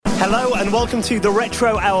Hello and welcome to the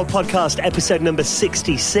Retro Hour podcast, episode number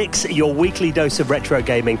 66, your weekly dose of retro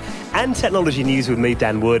gaming and technology news with me,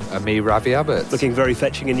 Dan Wood. And me, Ravi Abbott. Looking very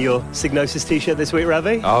fetching in your Psygnosis t-shirt this week,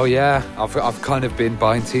 Ravi. Oh yeah, I've kind of been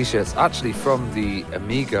buying t-shirts, actually from the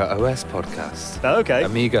Amiga OS podcast. Oh, okay.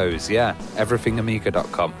 Amigos, yeah,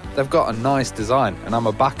 everythingamiga.com. They've got a nice design and I'm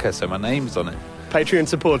a backer, so my name's on it. Patreon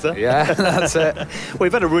supporter. Yeah, that's it.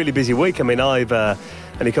 We've had a really busy week. I mean, I've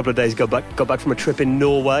only a couple of days got back from a trip in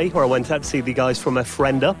Norway where I went out to see the guys from a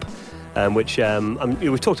Friend Up, which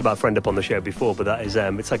we've talked about Friend Up on the show before, but that is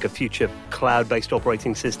it's like a future cloud-based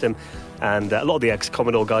operating system, and a lot of the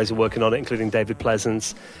ex-Commodore guys are working on it, including David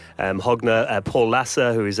Pleasance, Hogner, Paul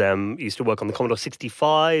Lasser, who is used to work on the Commodore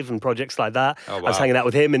 65 and projects like that. Oh, wow. I was hanging out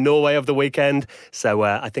with him in Norway over the weekend, so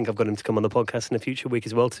I think I've got him to come on the podcast in a future week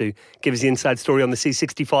as well to give us the inside story on the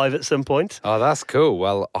C65 at some point. Oh, that's cool.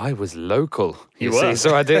 Well, I was local, you were. see,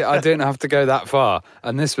 so I didn't have to go that far.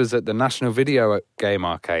 And this was at the National Video Game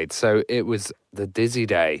Arcade, so it was the Dizzy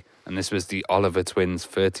Day. And this was the Oliver Twins'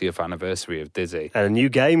 30th anniversary of Dizzy. And a new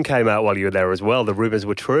game came out while you were there as well. The rumours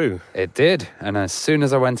were true. It did. And as soon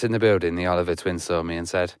as I went in the building, the Oliver Twins saw me and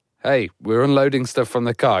said, "Hey, we're unloading stuff from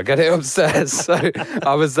the car. Get it upstairs." So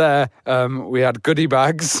I was there. We had goodie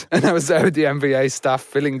bags, and I was there with the NBA staff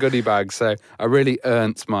filling goodie bags. So I really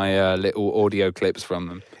earned my little audio clips from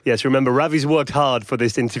them. Yes, remember, Ravi's worked hard for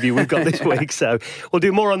this interview we've got this week, so we'll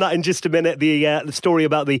do more on that in just a minute. The story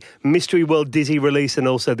about the Mystery World Dizzy release and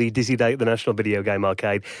also the Dizzy Day at the National Video Game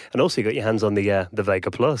Arcade. And also you got your hands on the Vega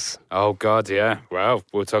Plus. Oh, God, yeah. Well,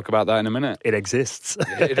 we'll talk about that in a minute. It exists.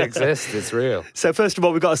 It exists. It's real. So first of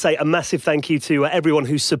all, we've got to say a massive thank you to everyone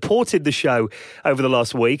who supported the show over the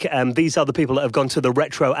last week. These are the people that have gone to the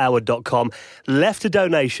retrohour.com, left a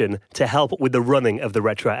donation to help with the running of the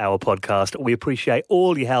Retro Hour podcast. We appreciate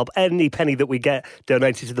all your help. Any penny that we get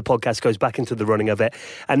donated to the podcast goes back into the running of it.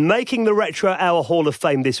 And making the Retro Hour Hall of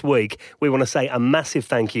Fame this week, we want to say a massive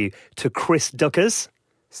thank you to Chris Duckers,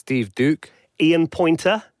 Steve Duke, Ian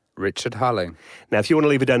Pointer, Richard Halling. Now, if you want to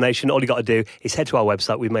leave a donation, all you got to do is head to our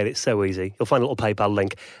website. We've made it so easy. You'll find a little PayPal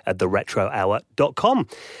link at theretrohour.com.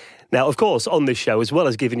 Now, of course, on this show, as well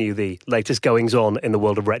as giving you the latest goings-on in the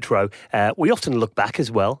world of retro, we often look back as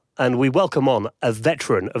well, and we welcome on a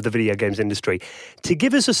veteran of the video games industry to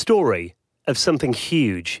give us a story of something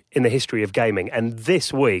huge in the history of gaming. And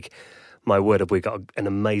this week, my word, have we got an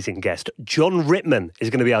amazing guest. John Ritman is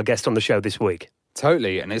going to be our guest on the show this week.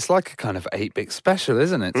 Totally, and it's like a kind of 8-bit special,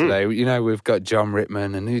 isn't it, today? You know, we've got John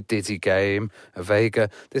Ritman, a new Dizzy game, a Vega.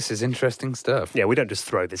 This is interesting stuff. Yeah, we don't just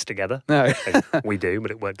throw this together. No. We do,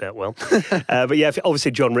 but it worked out well. But yeah,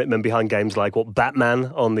 obviously John Ritman behind games like Batman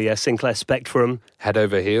on the Sinclair Spectrum. Head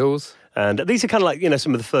Over Heels. And these are kind of like,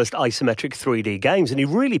 some of the first isometric 3D games. And he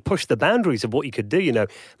really pushed the boundaries of what you could do,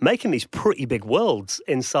 making these pretty big worlds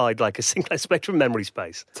inside like a Sinclair Spectrum memory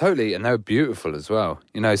space. Totally, and they're beautiful as well.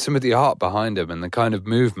 Some of the art behind them and the kind of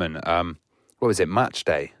movement. What was it, Match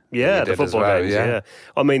Day? Yeah, the football games, yeah. yeah.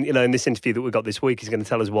 I mean, in this interview that we got this week, he's going to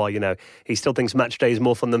tell us why, he still thinks Match Day is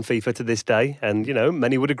more fun than FIFA to this day. And,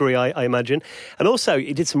 many would agree, I imagine. And also,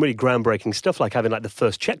 he did some really groundbreaking stuff, like having like the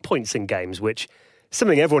first checkpoints in games, which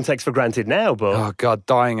something everyone takes for granted now, but... Oh, God,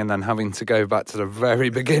 dying and then having to go back to the very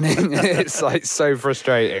beginning. It's, like, so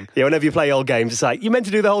frustrating. Yeah, whenever you play old games, it's like, you meant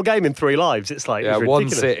to do the whole game in 3 lives. It's like, yeah, it's one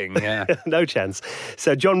ridiculous. sitting, yeah. No chance.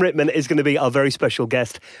 So John Ritman is going to be our very special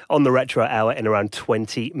guest on the Retro Hour in around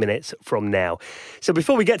 20 minutes from now. So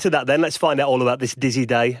before we get to that then, let's find out all about this Dizzy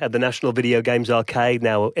Day at the National Video Games Arcade.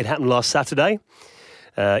 Now, it happened last Saturday.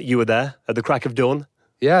 You were there at the crack of dawn.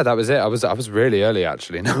 Yeah, that was it. I was really early,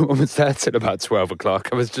 actually. No one was there till about 12 o'clock.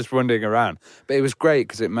 I was just wandering around. But it was great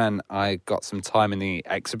because it meant I got some time in the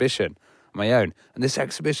exhibition on my own. And this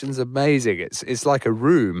exhibition's amazing. It's like a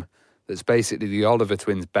room that's basically the Oliver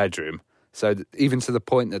Twins' bedroom. So even to the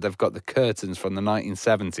point that they've got the curtains from the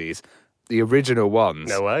 1970s, the original ones.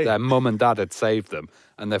 No way. Their mum and dad had saved them,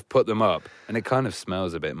 and they've put them up, and it kind of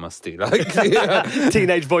smells a bit musty. Like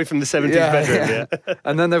Teenage boy from the 70s bedroom, yeah.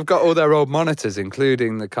 And then they've got all their old monitors,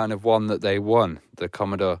 including the kind of one that they won, the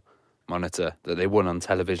Commodore monitor that they won on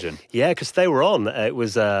television. Yeah, because they were on. It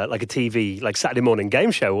was like a TV, like Saturday morning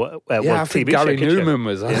game show. I think Gary Newman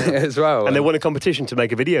was on it as well. And they won a competition to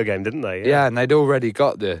make a video game, didn't they? Yeah, and they'd already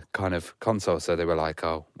got the kind of console, so they were like,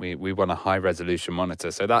 oh, we want a high-resolution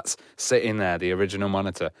monitor. So that's sitting there, the original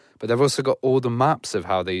monitor. But they've also got all the maps of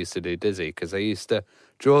how they used to do Dizzy, because they used to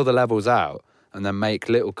draw the levels out and then make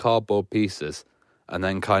little cardboard pieces and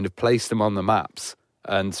then kind of place them on the maps.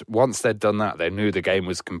 And once they'd done that, they knew the game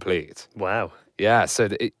was complete. Wow. Yeah, so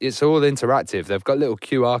it's all interactive. They've got little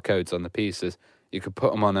QR codes on the pieces. You could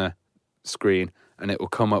put them on a screen and it will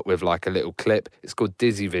come up with like a little clip. It's called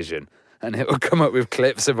Dizzy Vision. And it will come up with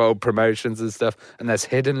clips of old promotions and stuff. And there's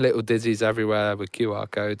hidden little Dizzies everywhere with QR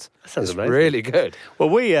codes. That sounds amazing. Really good.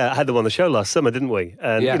 Well, we had them on the show last summer, didn't we?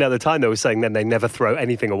 And, at the time they were saying then they never throw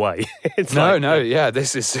anything away.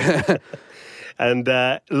 This is... And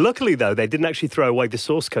luckily, though, they didn't actually throw away the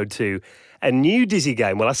source code to a new Dizzy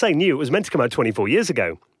game. Well, I say new, it was meant to come out 24 years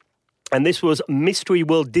ago. And this was Mystery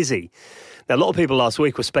World Dizzy. Now, a lot of people last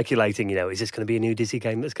week were speculating, is this going to be a new Dizzy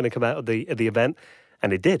game that's going to come out at the event?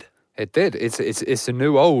 And it did. It did. It's a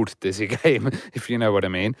new old Dizzy game, if you know what I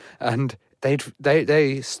mean. And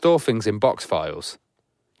they store things in box files,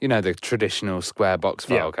 the traditional square box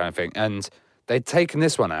file kind of thing. And they'd taken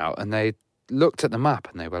this one out and they looked at the map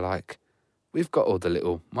and they were like, we've got all the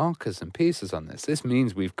little markers and pieces on this. This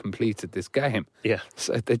means we've completed this game. Yeah.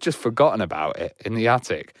 So they'd just forgotten about it in the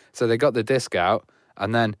attic. So they got the disc out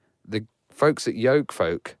and then the folks at Yoke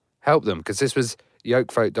Folk helped them because this was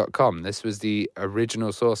yokefolk.com. This was the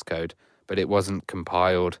original source code, but it wasn't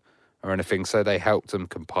compiled or anything. So they helped them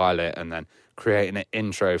compile it and then create an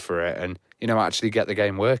intro for it and, actually get the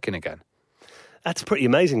game working again. That's pretty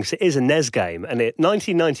amazing because it is a NES game. And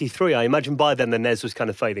 1993, I imagine by then the NES was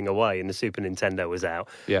kind of fading away and the Super Nintendo was out.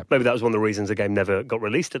 Yeah. Maybe that was one of the reasons the game never got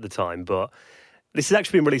released at the time. But this has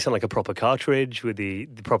actually been released on like a proper cartridge with the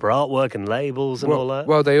proper artwork and labels and all that.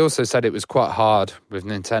 Well, they also said it was quite hard with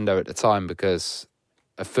Nintendo at the time because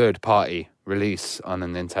a third-party release on a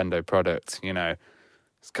Nintendo product,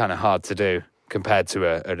 it's kind of hard to do compared to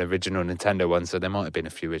an original Nintendo one, so there might have been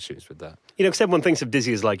a few issues with that. Because everyone thinks of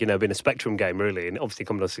Dizzy as like, being a Spectrum game, really, and obviously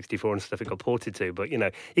Commodore 64 and stuff it got ported to, but, you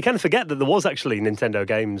kind of forget that there was actually Nintendo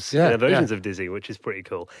games, versions of Dizzy, which is pretty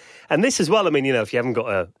cool. And this as well, if you haven't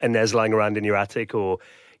got a NES lying around in your attic or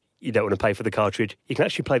you don't want to pay for the cartridge, you can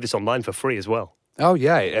actually play this online for free as well. Oh,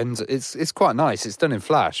 yeah, and it's quite nice. It's done in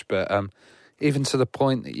Flash, but even to the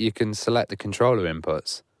point that you can select the controller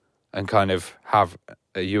inputs and kind of have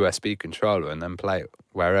a USB controller and then play it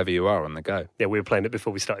wherever you are on the go. Yeah, we were playing it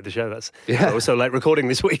before we started the show. That's why we're so late recording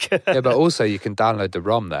this week. Yeah, but also you can download the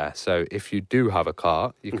ROM there. So if you do have a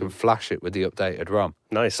car, you can flash it with the updated ROM.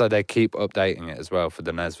 Nice. So they keep updating it as well for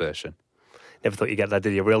the NES version. Never thought you'd get that,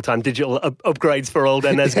 did you? Real-time digital upgrades for old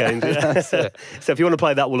NES games. So if you want to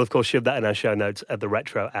play that, we'll, of course, shove that in our show notes at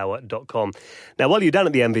theretrohour.com. Now, while you're down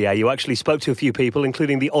at the MVA, you actually spoke to a few people,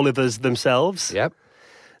 including the Olivers themselves. Yep.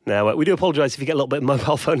 Now, we do apologise if you get a little bit of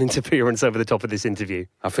mobile phone interference over the top of this interview.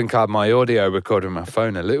 I think I had my audio recorded on my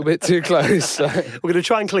phone a little bit too close. So. We're going to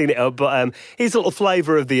try and clean it up, but here's a little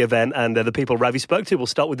flavour of the event and the people Ravi spoke to. We'll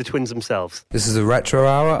start with the twins themselves. This is the Retro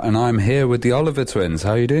Hour, and I'm here with the Oliver twins.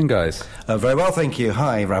 How are you doing, guys? Very well, thank you.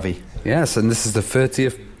 Hi, Ravi. Yes, and this is the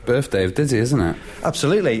 30th birthday of Dizzy, isn't it?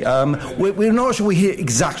 Absolutely. We're not sure we're here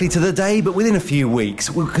exactly to the day, but within a few weeks,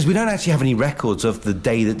 because we don't actually have any records of the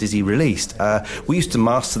day that Dizzy released. We used to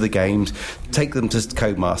master the games, take them to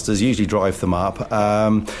Codemasters, usually drive them up,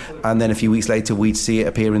 and then a few weeks later we'd see it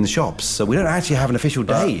appear in the shops. So we don't actually have an official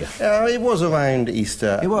day. It was around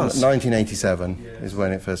Easter. It was. 1987 is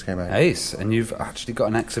when it first came out. Ace, and you've actually got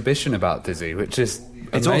an exhibition about Dizzy, which is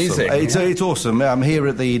It's amazing. awesome. It's awesome. I'm here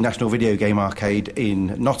at the National Video Game Arcade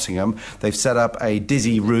in Nottingham. They've set up a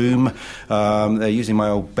Dizzy room. They're using my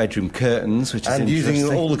old bedroom curtains, which is and interesting.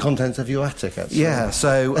 using all the contents of your attic. Actually. Yeah.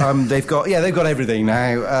 So they've got everything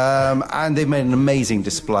now, and they've made an amazing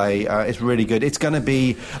display. It's really good. It's going to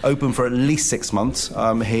be open for at least 6 months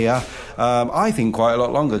here. I think quite a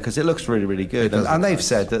lot longer because it looks really, really good. And they've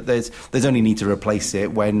said that there's only need to replace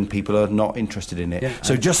it when people are not interested in it. Yeah.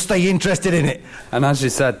 So just stay interested in it. And as you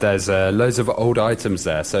said, there's loads of old items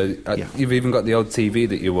there. So you've even got the old TV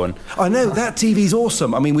that you won. I know, that TV's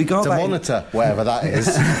awesome. I mean, we got the monitor, whatever that is.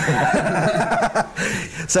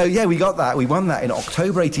 So, yeah, we got that. We won that in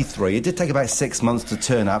October 83. It did take about 6 months to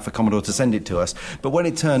turn out for Commodore to send it to us. But when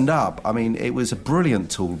it turned up, I mean, it was a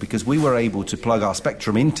brilliant tool because we were able to plug our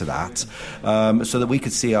Spectrum into that so that we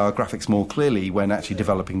could see our graphics more clearly when actually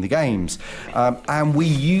developing the games. And we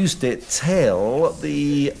used it till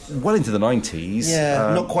well into the 90s.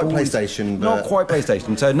 Yeah, not quite PlayStation. Not quite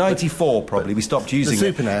PlayStation. So 94 probably we stopped using the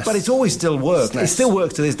Super NES. But it's always still worked. SNES. it still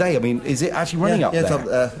works to this day. I mean, is it actually running up there? It's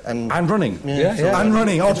up, and running. Yeah. And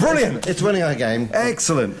running. Oh, brilliant. It's running our game.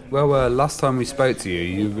 Excellent. Well, last time we spoke to you,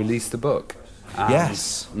 you released a book. And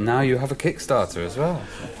yes. Now you have a Kickstarter as well.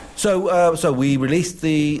 So we released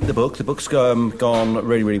the book. The book's gone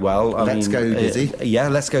really, really well. Let's Go Dizzy.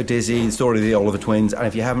 Let's Go Dizzy, the story of the Oliver twins. And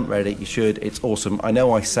if you haven't read it, you should. It's awesome. I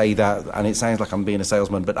know I say that, and it sounds like I'm being a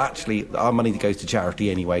salesman, but actually, our money goes to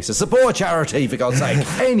charity anyway. So support charity, for God's sake.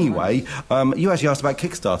 Anyway, you actually asked about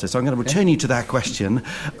Kickstarter, so I'm going to return you to that question.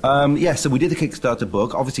 So we did the Kickstarter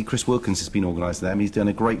book. Obviously, Chris Wilkins has been organising them. He's done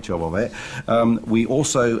a great job of it. We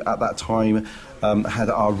also, at that time, had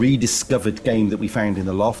our rediscovered game that we found in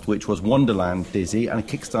the loft, which was Wonderland Dizzy, and a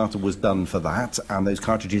Kickstarter was done for that, and those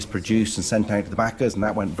cartridges produced and sent out to the backers, and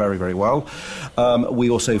that went very, very well. We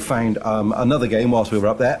also found another game whilst we were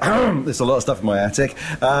up there. There's a lot of stuff in my attic.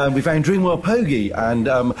 We found Dreamworld Pogie, and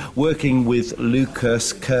working with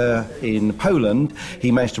Lucas Kerr in Poland,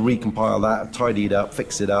 he managed to recompile that, tidy it up,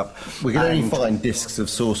 fix it up. We can only find discs of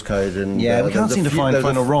source code, and we can't seem to find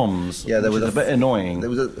final ROMs. Yeah, there was a bit annoying. It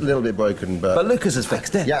was a little bit broken, but Lucas has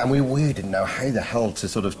fixed it. Yeah, and we didn't know how the hell to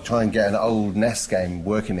sort of try and get an old NES game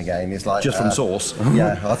working again. It's like just from source.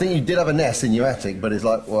 Yeah, I think you did have a NES in your attic, but it's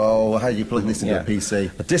like, well, how do you plug this into a PC?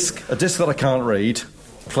 A disc that I can't read.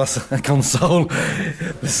 Plus a console.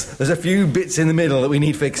 There's a few bits in the middle that we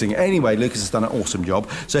need fixing. Anyway, Lucas has done an awesome job.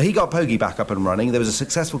 So he got Pogie back up and running. There was a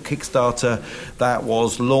successful Kickstarter that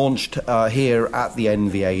was launched here at the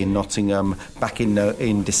NVA in Nottingham back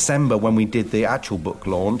in December when we did the actual book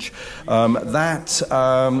launch. We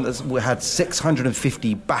had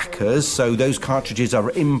 650 backers, so those cartridges are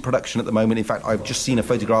in production at the moment. In fact, I've just seen a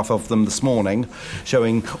photograph of them this morning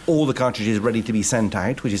showing all the cartridges ready to be sent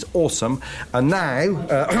out, which is awesome. And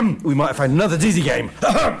now we might have found another Dizzy game.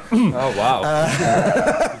 Oh, wow.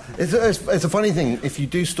 It's a funny thing. If you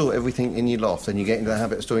do store everything in your loft and you get into the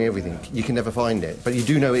habit of storing everything, you can never find it. But you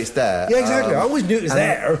do know it's there. Yeah, exactly. I always knew it was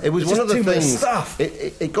there. It was one of the things. Stuff.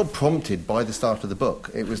 It got prompted by the start of the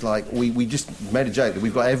book. It was like we just made a joke that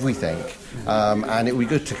we've got everything, and it would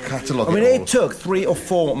be good to catalogue it. I mean, it took 3 or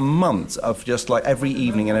 4 months of just like every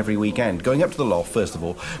evening and every weekend going up to the loft, first of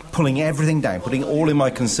all, pulling everything down, putting it all in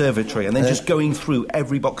my conservatory, and then just going through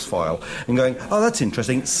every box file and going, oh, that's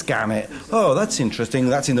interesting, scan it. Oh, that's interesting,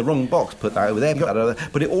 that's in the wrong box, put that over there,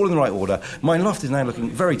 put it all in the right order. My loft is now looking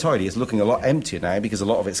very tidy. It's looking a lot emptier now because a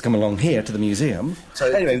lot of it's come along here to the museum.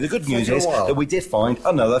 So anyway, the good news is that we did find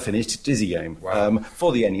another finished Dizzy game. Wow.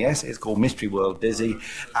 For the NES. It's called Mystery World Dizzy,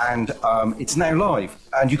 and it's now live.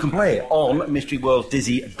 And you can play it on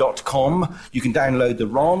mysteryworlddizzy.com. You can download the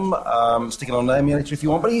ROM, stick it on an emulator if you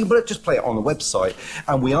want, but you can just play it on the website.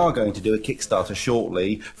 And we are going to do a Kickstarter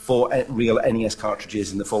shortly for real NES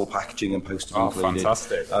cartridges in the full packaging and postage included.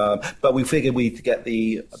 Fantastic. But we figured we'd get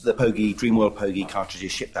the Pogie, Dreamworld Pogie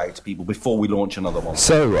cartridges shipped out to people before we launch another one.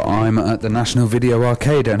 So, I'm at the National Video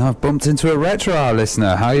Arcade and I've bumped into a Retro Hour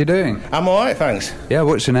listener. How are you doing? I'm alright, thanks. Yeah,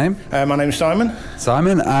 what's your name? My name's Simon.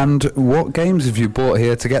 Simon, and what games have you bought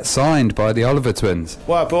here to get signed by the Oliver twins?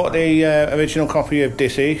 Well, I bought the original copy of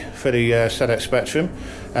Dizzy for the ZX Spectrum,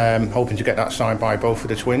 hoping to get that signed by both of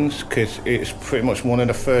the twins, because it's pretty much one of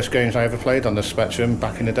the first games I ever played on the Spectrum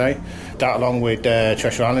back in the day. That, along with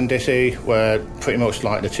Treasure Island Dizzy, were pretty much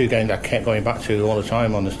like the two games I kept going back to all the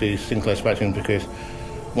time on the Sinclair Spectrum, because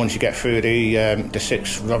once you get through the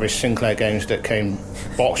 6 rubbish Sinclair games that came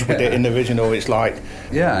boxed with it in the original, it's like...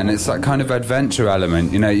 Yeah, and it's that kind of adventure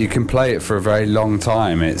element. You know, you can play it for a very long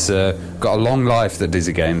time. It's got a long life, the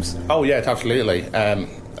Dizzy games. Oh, yeah, absolutely.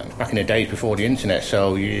 Back in the days before the internet,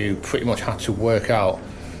 so you pretty much had to work out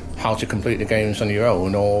how to complete the games on your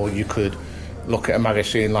own, or you could look at a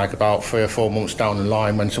magazine like about 3 or 4 months down the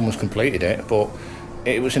line when someone's completed it, but...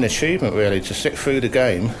 It was an achievement, really, to sit through the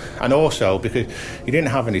game, and also because you didn't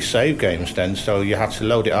have any save games then, so you had to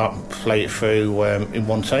load it up, play it through in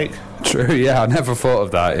one take. True, yeah, I never thought of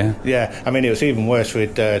that, yeah. Yeah, I mean, it was even worse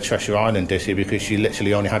with Treasure Island Dizzy, because you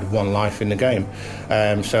literally only had one life in the game.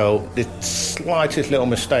 So the slightest little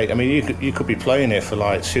mistake, I mean, you could be playing it for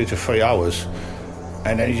like 2 to 3 hours,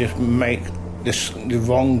 and then you just make the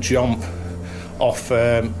wrong jump off...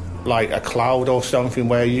 like a cloud or something,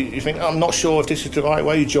 where you think, I'm not sure if this is the right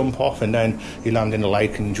way, you jump off and then you land in a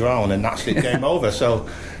lake and drown, and that's it, game over. So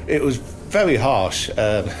it was very harsh,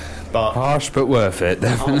 but harsh but worth it,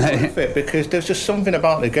 definitely. Worth it, because there's just something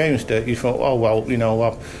about the games that you thought, oh well, you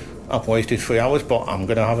know, I've wasted 3 hours, but I'm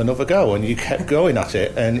going to have another go, and you kept going at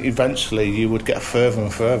it, and eventually you would get further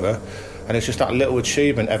and further, and it's just that little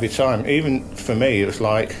achievement every time. Even for me, it was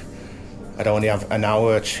like I'd only have an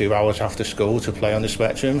hour or 2 hours after school to play on the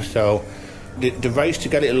Spectrum, so the race to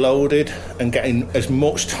get it loaded and getting as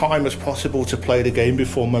much time as possible to play the game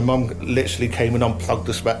before my mum literally came and unplugged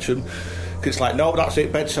the Spectrum, because it's like, no, that's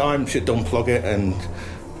it, bedtime, should unplug it, and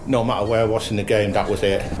no matter where I was in the game, that was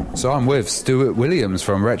it. So I'm with Stuart Williams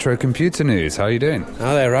from Retro Computer News. How are you doing?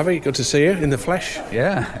 Hi there, Ravi. Good to see you in the flesh.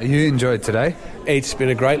 Yeah, you enjoyed today? It's been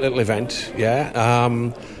a great little event,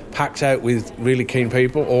 packed out with really keen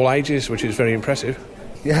people, all ages, which is very impressive.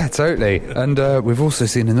 Yeah, totally. And we've also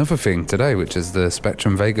seen another thing today, which is the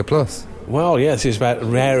Spectrum Vega Plus. Well, yes, it's about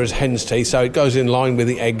rare as hen's teeth, so it goes in line with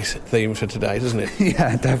the eggs theme for today, doesn't it?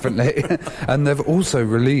 Yeah, definitely. And they've also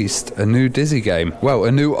released a new Dizzy game. Well,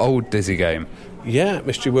 a new old Dizzy game. Yeah,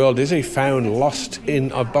 Mystery World Dizzy, found lost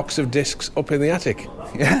in a box of discs up in the attic.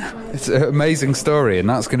 Yeah, it's an amazing story, and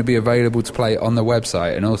that's going to be available to play on the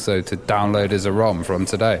website and also to download as a ROM from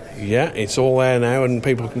today. Yeah, it's all there now, and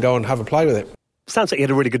people can go and have a play with it. Sounds like you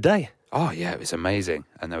had a really good day. Oh, yeah, it was amazing.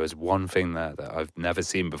 And there was one thing there that I've never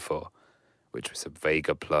seen before, which was a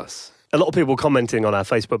Vega Plus. A lot of people commenting on our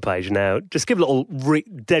Facebook page now. Just give a little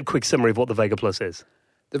dead quick summary of what the Vega Plus is.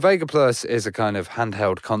 The Vega Plus is a kind of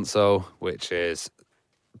handheld console, which is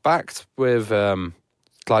backed with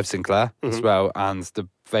Clive Sinclair as well, and the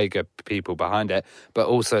Vega people behind it. But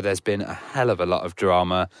also there's been a hell of a lot of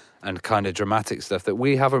drama and kind of dramatic stuff that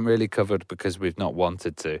we haven't really covered because we've not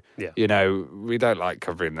wanted to. Yeah. You know, we don't like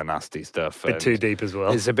covering the nasty stuff. A bit too deep as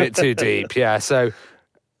well. It's a bit too deep, yeah. So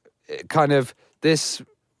kind of this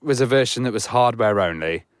was a version that was hardware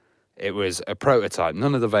only. It was a prototype.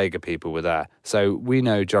 None of the Vega people were there. So we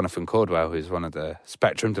know Jonathan Cordwell, who's one of the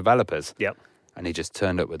Spectrum developers. Yep. And he just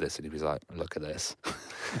turned up with this and he was like, look at this.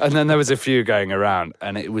 And then there was a few going around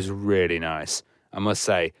and it was really nice. I must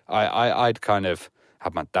say, I'd kind of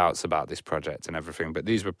had my doubts about this project and everything, but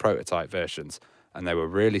these were prototype versions and they were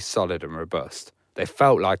really solid and robust. They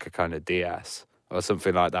felt like a kind of DS or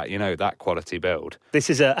something like that, you know, that quality build. This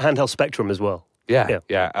is a handheld Spectrum as well. Yeah.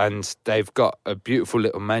 And they've got a beautiful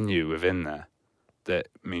little menu within there that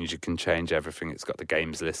means you can change everything. It's got the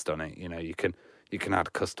games list on it. You know, you can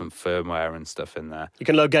add custom firmware and stuff in there. You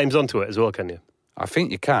can load games onto it as well, can you? I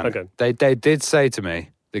think you can. Okay. They did say to me,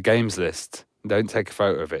 the games list, don't take a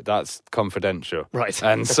photo of it. That's confidential. Right.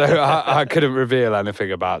 And so I couldn't reveal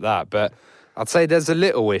anything about that. But I'd say there's a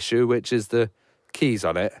little issue, which is the keys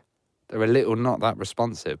on it. They're a little not that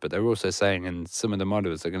responsive, but they're also saying in some of the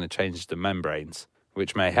models they're going to change the membranes,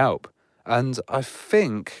 which may help. And I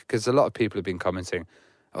think, because a lot of people have been commenting,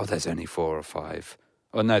 oh, there's only 4 or 5.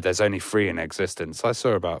 Oh, no, there's only 3 in existence. I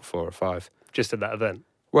saw about 4 or 5. Just at that event?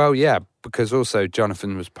 Well, yeah, because also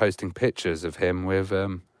Jonathan was posting pictures of him with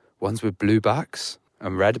ones with blue backs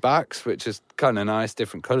and red backs, which is kind of nice,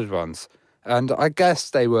 different coloured ones. And I guess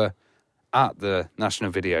they were at the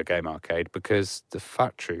National Video Game Arcade because the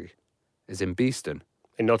factory is in Beeston.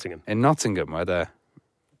 In Nottingham. In Nottingham, where they're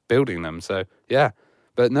building them. So, yeah.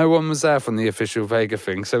 But no one was there from the official Vega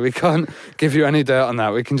thing, so we can't give you any dirt on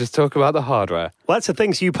that. We can just talk about the hardware. Well, that's the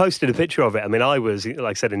thing. So you posted a picture of it. I mean, I was, like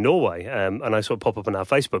I said, in Norway, and I saw it pop up on our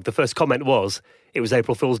Facebook. The first comment was, it was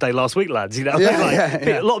April Fool's Day last week, lads. You know,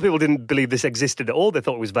 A lot of people didn't believe this existed at all. They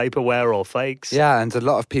thought it was vaporware or fakes. Yeah, and a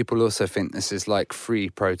lot of people also think this is like free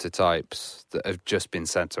prototypes that have just been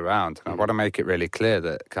sent around. And I want to make it really clear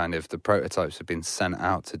that kind of the prototypes have been sent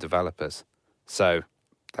out to developers. So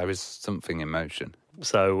there is something in motion.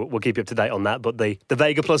 So we'll keep you up to date on that. But the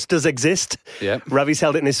Vega Plus does exist. Yeah. Ravi's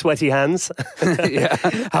held it in his sweaty hands. Yeah,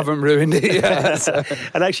 haven't ruined it yet. So.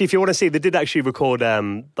 And actually, if you want to see, they did actually record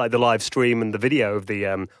like the live stream and the video of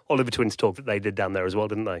the Oliver Twins talk that they did down there as well,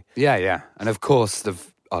 didn't they? Yeah. And of course, the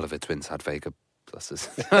Oliver Twins had Vega Pluses.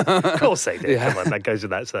 Of course they did. Yeah. Come on, that goes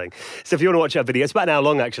without saying. So if you want to watch that video, it's about an hour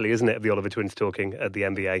long, actually, isn't it, of the Oliver Twins talking at the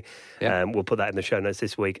NBA. Yeah. We'll put that in the show notes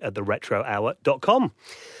this week at theretrohour.com.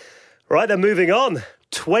 Right, then moving on.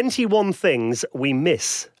 21 things we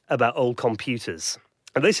miss about old computers.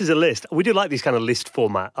 And this is a list. We do like these kind of list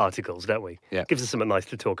format articles, don't we? Yeah. Gives us something nice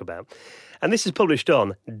to talk about. And this is published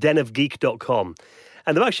on denofgeek.com.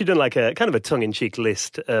 And they've actually done like a kind of a tongue-in-cheek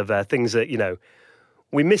list of things that, you know,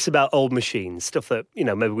 we miss about old machines, stuff that, you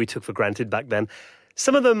know, maybe we took for granted back then.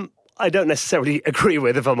 Some of them I don't necessarily agree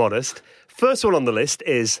with, if I'm honest. First one on the list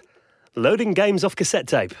is loading games off cassette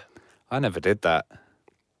tape. I never did that.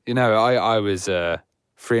 You know, I was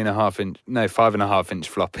 5.5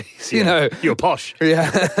 inch floppies, you know. You're posh. Yeah.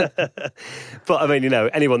 But, I mean, you know,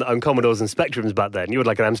 anyone that owned Commodores and Spectrums back then, you had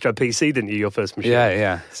like an Amstrad PC, didn't you, your first machine?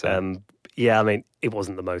 Yeah. So. Yeah, I mean, it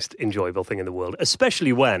wasn't the most enjoyable thing in the world,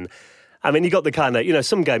 especially when, I mean, you got the kind of, you know,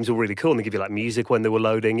 some games were really cool and they give you like music when they were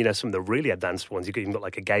loading, you know, some of the really advanced ones, you even got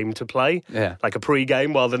like a game to play, like a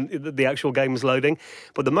pre-game while the actual game was loading.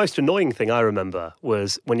 But the most annoying thing I remember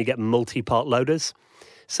was when you get multi-part loaders.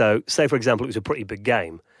 So, say, for example, it was a pretty big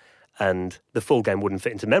game, and the full game wouldn't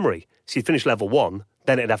fit into memory. So you'd finish level 1,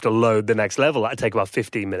 then it'd have to load the next level. That'd take about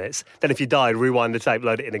 15 minutes. Then if you died, rewind the tape,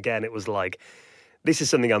 load it in again. It was like, this is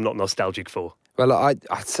something I'm not nostalgic for. Well,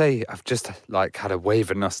 I'd say I've just like had a wave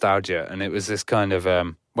of nostalgia, and it was this kind of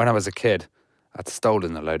when I was a kid, I'd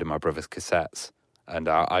stolen a load of my brother's cassettes, and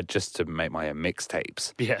I just to make my own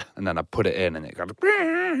mixtapes. Yeah, and then I put it in, and it got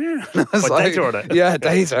like, data on it. Yeah,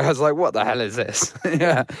 data. I was like, what the hell is this?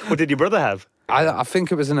 Yeah. What did your brother have? I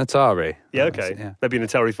think it was an Atari. Yeah, okay. Maybe an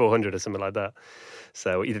Atari 400 or something like that.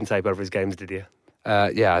 So you didn't tape over his games, did you?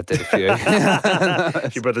 Yeah, I did a few.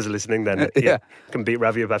 If your brothers are listening, then can beat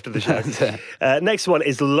Ravi up after the show. Next one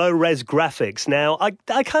is low-res graphics. Now,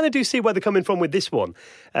 I kind of do see where they're coming from with this one.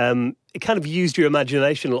 It kind of used your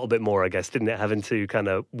imagination a little bit more, I guess, didn't it? Having to kind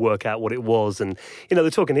of work out what it was. And, they're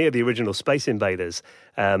talking here, the original Space Invaders.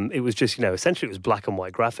 It was just, essentially it was black and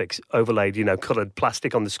white graphics, overlaid, coloured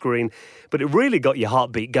plastic on the screen. But it really got your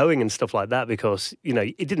heartbeat going and stuff like that because,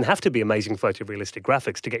 it didn't have to be amazing photorealistic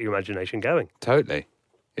graphics to get your imagination going. Totally.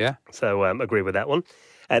 Yeah. So agree with that one.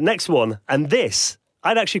 Next one, and this,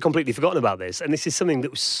 I'd actually completely forgotten about this, and this is something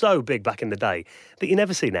that was so big back in the day that you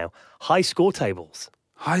never see now. High score tables.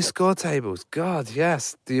 High score tables, God,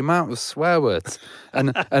 yes. The amount of swear words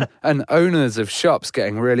and owners of shops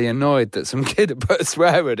getting really annoyed that some kid had put a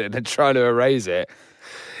swear word in and trying to erase it.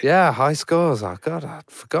 Yeah, high scores. Oh, God, I'd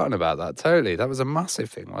forgotten about that totally. That was a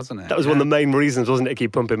massive thing, wasn't it? That was one of the main reasons, wasn't it, to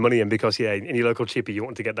keep pumping money in because, in your local chippy, you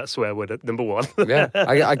want to get that swear word at number one. Yeah,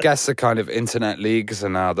 I guess the kind of internet leagues are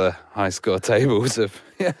now the high score tables of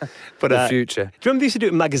the future. Do you remember they used to do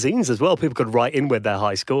it in magazines as well? People could write in with their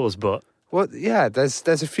high scores, but... Well, yeah, there's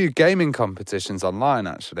a few gaming competitions online,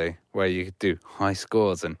 actually, where you could do high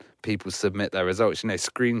scores and people submit their results,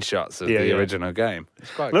 screenshots of the original game. It's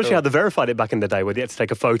quite cool. How they verified it back in the day, where you had to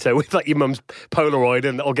take a photo with like your mum's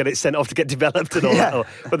Polaroid or get it sent off to get developed and all that.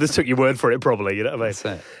 But they took your word for it, probably, you know what I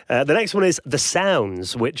mean? That's it. The next one is the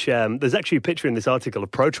sounds, which there's actually a picture in this article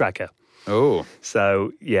of Pro Tracker. Oh.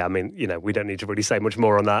 So, yeah, I mean, we don't need to really say much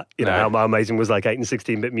more on that. How amazing was like 8 and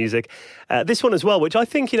 16-bit music. This one as well, which I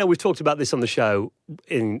think, we've talked about this on the show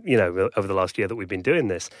in, over the last year that we've been doing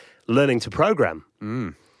this, learning to program.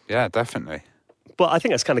 Yeah, definitely. But I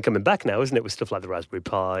think that's kind of coming back now, isn't it, with stuff like the Raspberry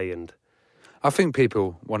Pi and... I think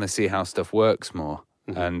people want to see how stuff works more.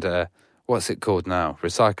 Mm-hmm. And what's it called now?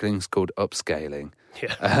 Recycling's called upscaling.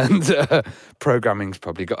 Yeah. And programming's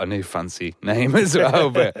probably got a new fancy name as well,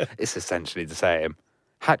 but it's essentially the same.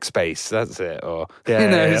 Hackspace, that's it, or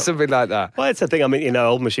something like that. Well, it's the thing. I mean,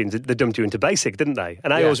 old machines, they dumped you into BASIC, didn't they?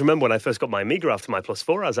 And I always remember when I first got my Amiga after my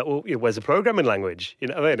 +4, I was like, well, where's the programming language? You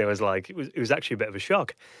know what I mean? It was like, it was actually a bit of a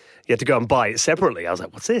shock. You had to go and buy it separately. I was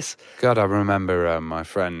like, what's this? God, I remember my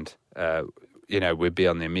friend, we'd be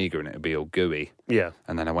on the Amiga and it'd be all GUI. Yeah.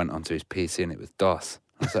 And then I went onto his PC and it was DOS.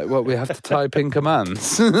 I was like, well, we have to type in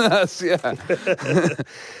commands. Don't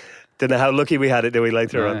know how lucky we had it, do we,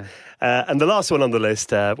 later on? And the last one on the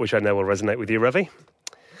list, which I know will resonate with you, Ravi,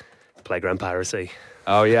 Playground Piracy.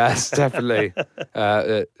 Oh, yes, definitely.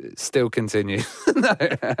 Still continues.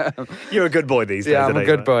 You're a good boy these days. Yeah, I'm a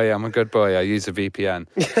good boy. I use a VPN.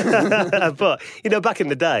 But, back in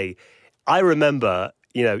the day, I remember...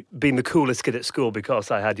 being the coolest kid at school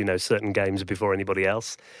because I had, certain games before anybody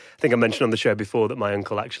else. I think I mentioned on the show before that my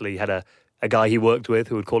uncle actually had a guy he worked with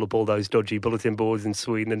who would call up all those dodgy bulletin boards in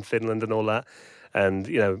Sweden and Finland and all that. And,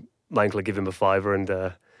 my uncle would give him a $5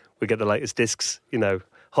 and we'd get the latest discs,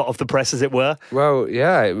 hot off the press, as it were. Well,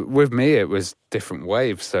 yeah, with me it was different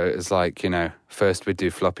waves. So it was like, first we'd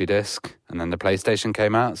do floppy disk and then the PlayStation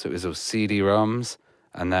came out. So it was all CD-ROMs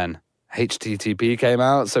and then... HTTP came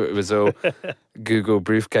out, so it was all Google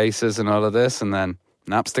briefcases and all of this, and then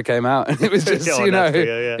Napster came out, and it was just,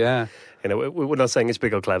 Napster, yeah. We're not saying it's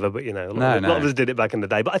big or clever, but, a lot of us did it back in the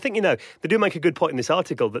day. But I think, they do make a good point in this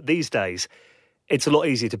article that these days, it's a lot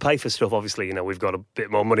easier to pay for stuff. Obviously, we've got a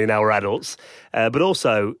bit more money now, we're adults. But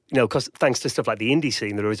also, because thanks to stuff like the indie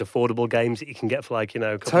scene, there is affordable games that you can get for a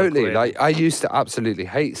couple Totally. of quid. Like, I used to absolutely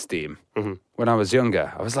hate Steam when I was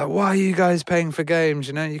younger. I was like, why are you guys paying for games?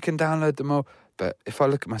 You can download them all. But if I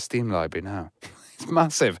look at my Steam library now, it's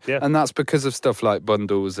massive. Yeah. And that's because of stuff like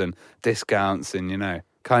bundles and discounts and,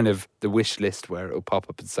 kind of the wish list where it'll pop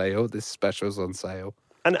up and say, oh, this special's on sale.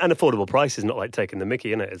 And affordable price is not like taking the mickey,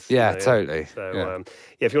 isn't it? It's, totally. So,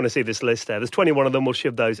 if you want to see this list, there's 21 of them. We'll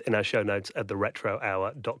shove those in our show notes at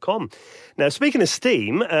theretrohour.com. Now, speaking of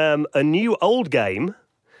Steam, a new old game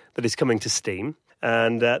that is coming to Steam.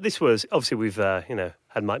 And this was, obviously, we've,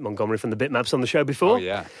 had Mike Montgomery from the Bitmaps on the show before. Oh,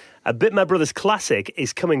 yeah. A Bitmap Brothers classic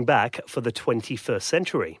is coming back for the 21st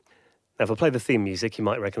century. Now, if I play the theme music, you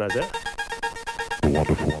might recognise it.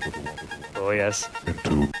 Wonderful. Oh, yes.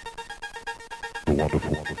 Into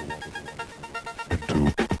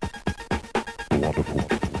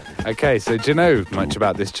Okay, so do you know much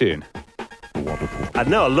about this tune? I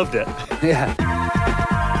know, I loved it. Yeah.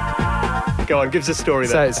 Go on, give us a story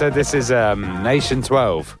then. So this is Nation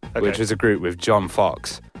 12, Okay. which was a group with John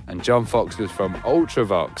Fox. And John Fox was from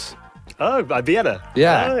Ultravox. Oh, by Vienna.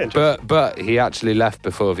 Yeah, Oh, interesting. but he actually left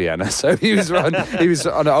before Vienna, so he was on an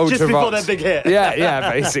Ultravox. Just before their big hit.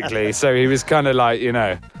 Yeah, basically. So he was kind of like, you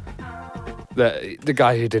know, the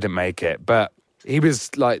guy who didn't make it, but he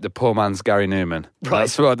was like the poor man's Gary Newman. Right.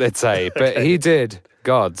 That's what they'd say. But he did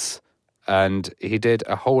Gods, and he did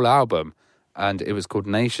a whole album, and it was called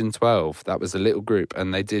Nation 12. That was a little group,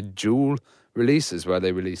 and they did dual releases where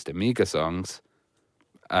they released Amiga songs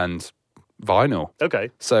and vinyl. Okay.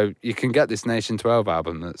 So you can get this Nation 12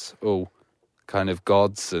 album that's all kind of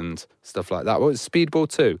Gods and stuff like that. What was Speedball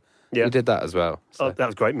 2? Yeah. He did that as well. So. Oh, that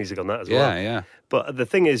was great music on that as well. Yeah. But the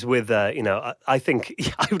thing is with, I think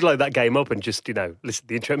I would load that game up and just, listen to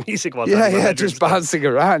the intro music while Just bouncing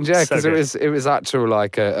around, So because good. it was actual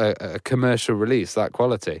like a commercial release, that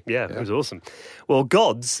quality. Yeah, it was awesome. Well,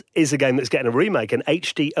 Gods is a game that's getting a remake, an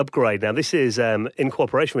HD upgrade. Now, this is in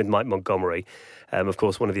cooperation with Mike Montgomery, of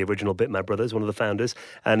course, one of the original Bitmap brothers, one of the founders,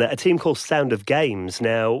 and a team called Sound of Games.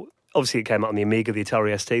 Now, obviously, it came out on the Amiga, the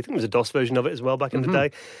Atari ST. I think there was a DOS version of it as well back in the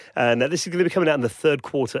day. And this is going to be coming out in the third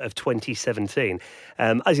quarter of 2017.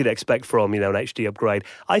 As you'd expect from, an HD upgrade.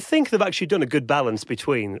 I think they've actually done a good balance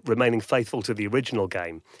between remaining faithful to the original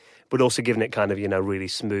game, but also giving it kind of, really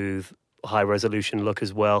smooth, high-resolution look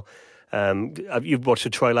as well. You've watched the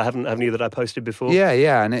trailer, haven't you, that I posted before?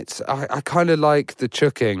 Yeah, and I kind of like the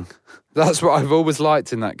chucking. That's what I've always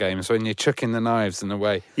liked in that game, is when you're chucking the knives in a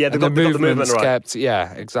way. Yeah, and they've got the movement right. Kept,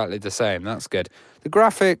 yeah, exactly the same. That's good. The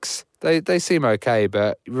graphics, they seem okay,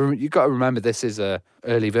 but you've got to remember this is a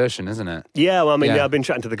early version, isn't it? Yeah, well, I've been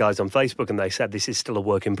chatting to the guys on Facebook, and they said this is still a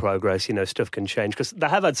work in progress. Stuff can change, because they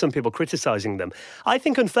have had some people criticising them. I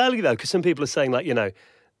think unfairly, though, because some people are saying,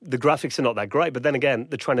 the graphics are not that great, but then again,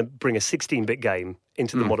 they're trying to bring a 16-bit game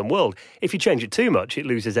into the modern world. If you change it too much, it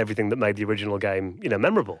loses everything that made the original game,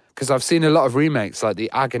 memorable. Because I've seen a lot of remakes, like the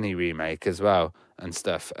Agony remake as well, and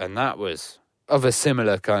stuff, and that was of a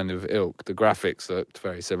similar kind of ilk. The graphics looked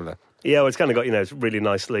very similar. Yeah, well, it's kind of got, it's really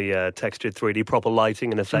nicely textured 3D, proper lighting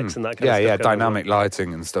and effects and that kind of stuff. Yeah, dynamic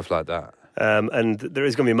lighting and stuff like that. And there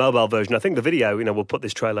is going to be a mobile version. I think the video, we'll put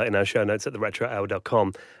this trailer in our show notes at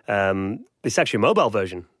theretrohour.com. It's actually a mobile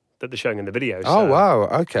version that they're showing in the video. Oh, wow.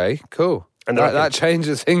 Okay, cool. And that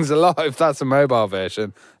changes things a lot. If that's a mobile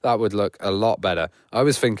version, that would look a lot better. I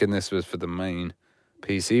was thinking this was for the main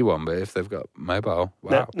PC one, but if they've got mobile,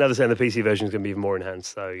 wow. Now they're saying the PC version is going to be even more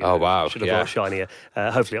enhanced. So, wow. Should have got shinier.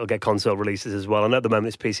 Hopefully it'll get console releases as well. And at the moment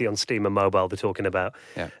it's PC on Steam and mobile they're talking about.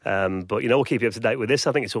 Yeah. But, we'll keep you up to date with this.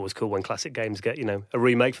 I think it's always cool when classic games get, a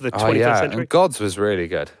remake for the 21st century. And Gods was really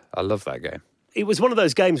good. I love that game. It was one of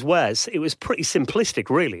those games where it was pretty simplistic,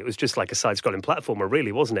 really. It was just like a side-scrolling platformer,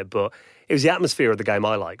 really, wasn't it? But it was the atmosphere of the game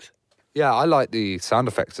I liked. Yeah, I like the sound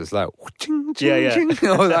effects as well. Yeah.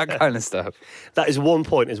 All that kind of stuff. That is one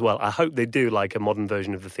point as well. I hope they do like a modern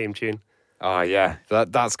version of the theme tune. Oh, yeah.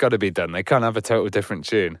 That's got to be done. They can't have a total different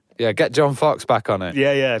tune. Yeah, get John Fox back on it.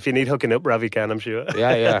 Yeah. If you need hooking up, Ravi can, I'm sure.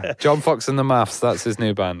 Yeah. John Fox and the Maths, that's his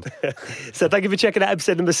new band. So thank you for checking out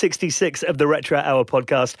episode number 66 of the Retro Hour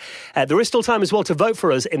podcast. There is still time as well to vote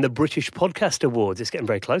for us in the British Podcast Awards. It's getting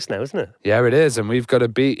very close now, isn't it? Yeah, it is. And we've got to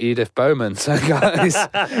beat Edith Bowman. So, guys,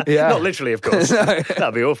 yeah. Not literally, of course. No.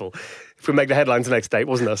 That'd be awful. If we make the headlines next day, it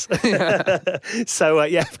wasn't us. So,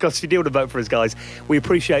 of course, if you do want to vote for us, guys, we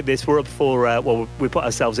appreciate this. We're up for, we put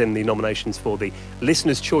ourselves in the nominations for the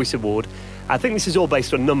Listener's Choice Award. I think this is all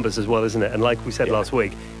based on numbers as well, isn't it? And like we said last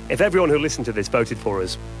week, if everyone who listened to this voted for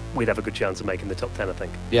us, we'd have a good chance of making the top 10, I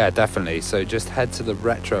think. Yeah, definitely. So just head to the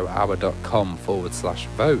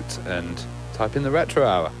retrohour.com/vote and type in the Retro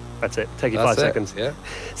Hour. That's it. Take you 5 seconds. Yeah.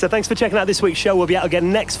 So thanks for checking out this week's show. We'll be out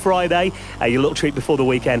again next Friday. Your little treat before the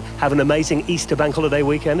weekend. Have an amazing Easter bank holiday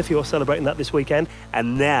weekend if you're celebrating that this weekend.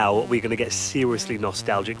 And now we're going to get seriously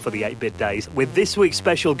nostalgic for the 8-bit days with this week's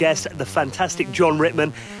special guest, the fantastic John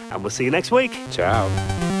Ritman. And we'll see you next week. Ciao.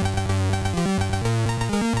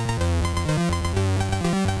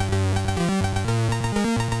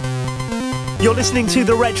 You're listening to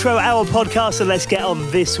the Retro Hour podcast, and let's get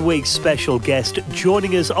on this week's special guest.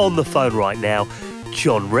 Joining us on the phone right now,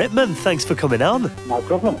 John Ritman. Thanks for coming on. No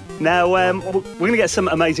problem. Now, we're going to get some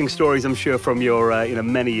amazing stories, I'm sure, from your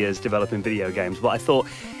many years developing video games, but I thought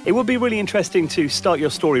it would be really interesting to start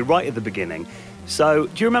your story right at the beginning. So,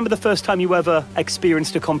 do you remember the first time you ever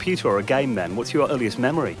experienced a computer or a game then? What's your earliest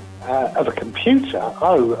memory? Of a computer?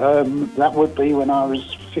 That would be when I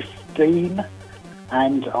was 15.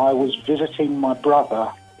 and I was visiting my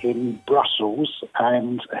brother in Brussels,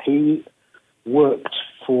 and he worked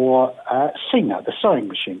for Singer, the sewing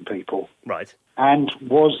machine people. Right. And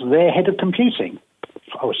was their head of computing.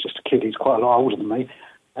 I was just a kid, he's quite a lot older than me.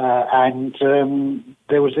 And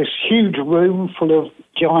there was this huge room full of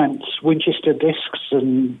giant Winchester discs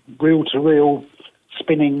and reel-to-reel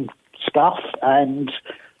spinning stuff, and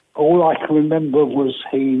all I can remember was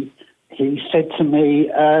he said to me,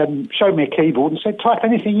 showed me a keyboard and said, type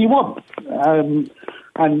anything you want.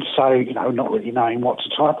 And so, not really knowing what to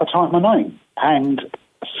type, I typed my name. And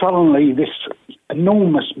suddenly this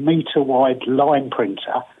enormous metre-wide line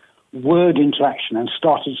printer word into action and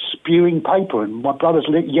started spewing paper, and my brother's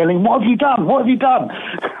yelling, what have you done? What have you done?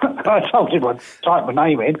 I told him I'd type my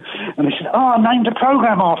name in, and he said, I named a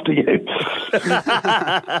program after you.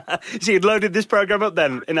 So you'd loaded this program up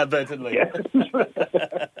then, inadvertently? Yeah.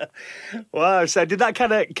 Wow, so did that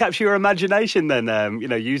kind of capture your imagination then,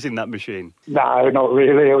 using that machine? No, not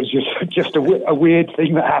really. It was just a weird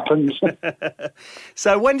thing that happens.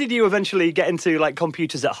 So when did you eventually get into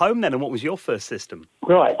computers at home then, and what was your first system?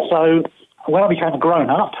 Right, so when I became a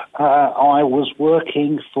grown-up, I was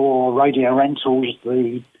working for Radio Rentals,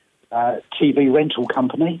 the TV rental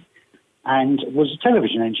company, and was a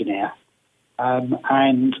television engineer.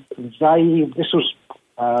 And this was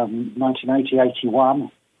 1980,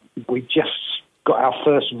 81. We just got our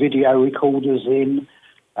first video recorders in,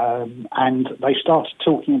 and they started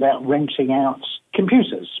talking about renting out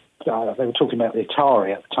computers. They were talking about the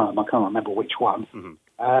Atari at the time. I can't remember which one. Mm-hmm.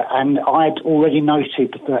 And I'd already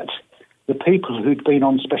noted that the people who'd been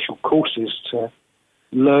on special courses to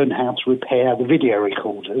learn how to repair the video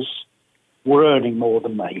recorders were earning more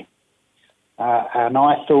than me. And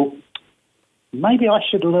I thought, maybe I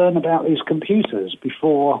should learn about these computers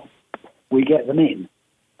before we get them in.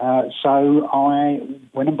 So I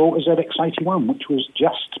went and bought a ZX81, which was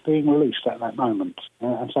just being released at that moment.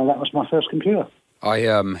 And so that was my first computer. I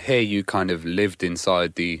hear you kind of lived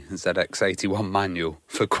inside the ZX81 manual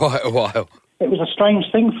for quite a while. It was a strange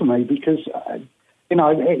thing for me because, it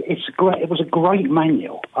was a great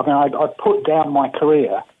manual. I mean, I put down my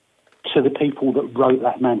career to the people that wrote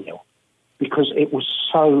that manual because it was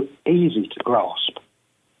so easy to grasp.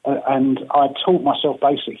 And I taught myself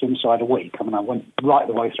BASIC inside a week. I mean, I went right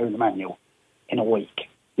the way through the manual in a week.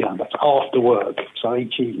 That's after work, so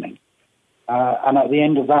each evening. And at the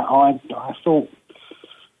end of that, I thought,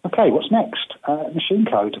 okay, what's next? Machine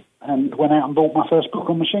code. And went out and bought my first book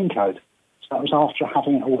on machine code. So that was after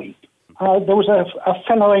having it a week. There was a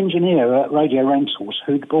fellow engineer at Radio Rentals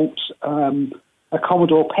who'd bought a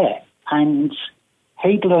Commodore PET, and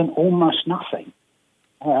he'd learned almost nothing.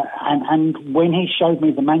 And when he showed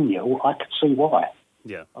me the manual, I could see why.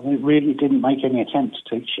 Yeah. I mean, it really didn't make any attempt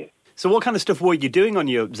to teach you. So what kind of stuff were you doing on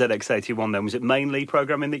your ZX81 then? Was it mainly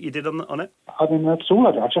programming that you did on it? I mean, that's all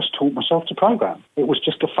I did. I just taught myself to program. It was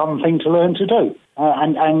just a fun thing to learn to do.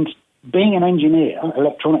 And being an engineer,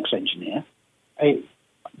 electronics engineer,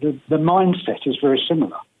 the mindset is very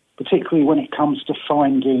similar, particularly when it comes to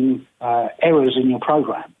finding errors in your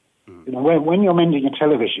program. When you're mending a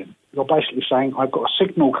television, you're basically saying, I've got a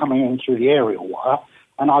signal coming in through the aerial wire,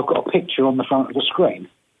 and I've got a picture on the front of the screen.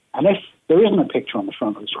 And if there isn't a picture on the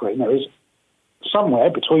front of the screen, there is somewhere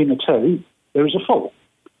between the two, there is a fault.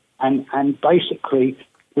 And basically,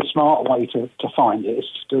 the smart way to find it is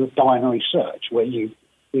to do a binary search, where you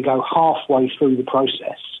go halfway through the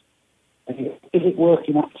process. And is it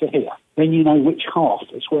working up to here? Then you know which half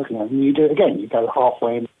it's working on. And you do it again. You go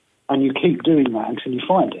halfway in, and you keep doing that until you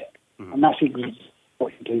find it. Mm-hmm. And that's exactly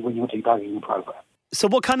what you do when you're debugging the program. So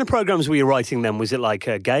what kind of programs were you writing then? Was it like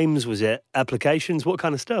games? Was it applications? What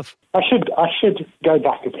kind of stuff? I should go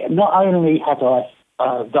back a bit. Not only had I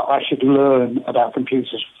that I should learn about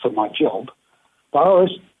computers for my job, but I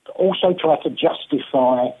was also trying to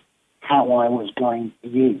justify how I was going to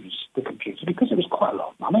use the computer, because it was quite a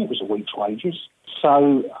lot of money. It was a week's wages.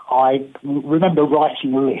 So I remember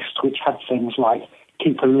writing a list which had things like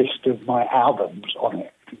keep a list of my albums on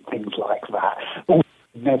it, things like that. All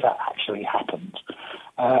never actually happened.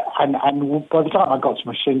 And by the time I got to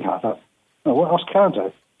machine code, I thought, what else can I do?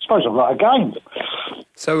 I suppose I'll write a game.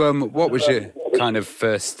 So what was your kind of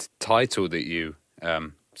first title that you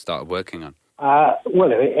started working on?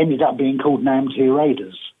 Well, it ended up being called NAMD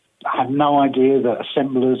Raiders. I had no idea that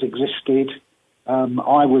assemblers existed.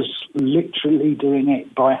 I was literally doing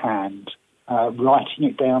it by hand, writing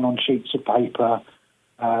it down on sheets of paper,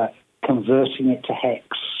 converting it to hex,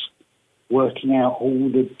 working out all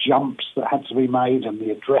the jumps that had to be made and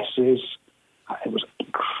the addresses. It was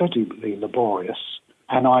incredibly laborious.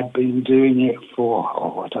 And I'd been doing it for,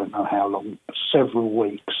 I don't know how long, several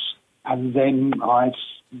weeks. And then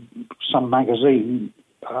some magazine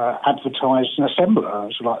advertised an assembler. I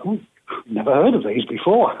was like, oh, never heard of these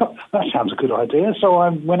before. That sounds a good idea. So I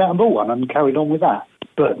went out and bought one and carried on with that.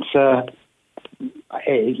 But,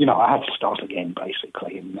 I had to start again,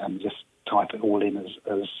 basically, and just type it all in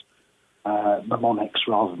as mnemonics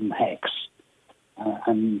rather than hex.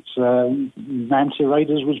 And Nancy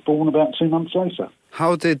Raiders was born about 2 months later.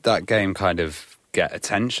 How did that game kind of get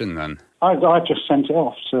attention then? I just sent it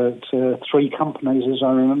off to 3 companies, as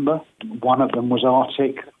I remember. One of them was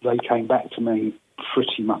Arctic. They came back to me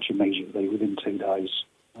pretty much immediately, within 2 days,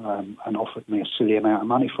 and offered me a silly amount of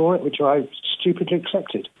money for it, which I stupidly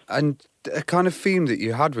accepted. And a kind of theme that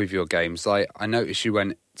you had with your games, like I noticed you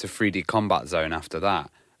went to 3D Combat Zone after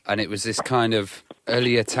that, and it was this kind of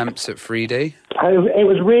early attempts at 3D. It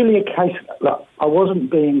was really a case... Look, I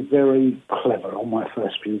wasn't being very clever on my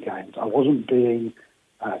first few games. I wasn't being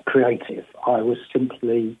creative. I was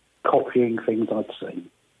simply copying things I'd seen.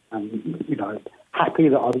 And, happy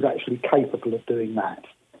that I was actually capable of doing that.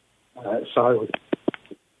 So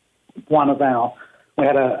we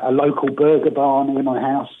had a local burger bar near my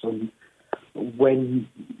house, and when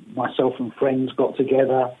myself and friends got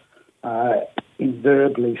together,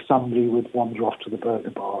 invariably somebody would wander off to the burger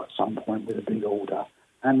bar at some point with a big order,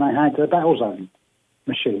 and they had a Battlezone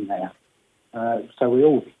machine there. So we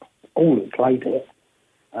all played it,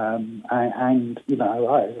 and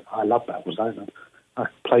I love Battlezone. I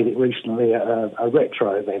played it recently at a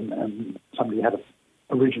retro event, and somebody had an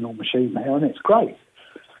original machine there, and it's great.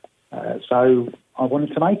 So I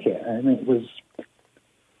wanted to make it, and it was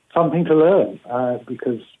something to learn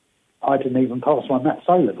because I didn't even pass my maths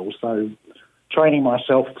A-level, so training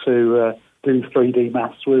myself to do 3D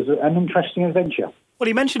maths was an interesting adventure. Well,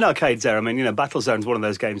 you mentioned arcades there. I mean, Battlezone's one of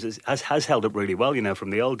those games that has held up really well, from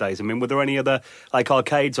the old days. I mean, were there any other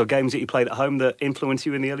arcades or games that you played at home that influenced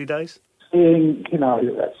you in the early days?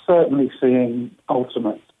 Certainly seeing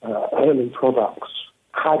Ultimate early products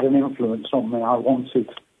had an influence on me. I wanted,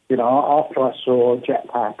 after I saw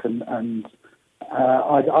Jetpack and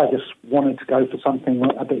I just wanted to go for something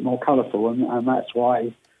a bit more colourful, and that's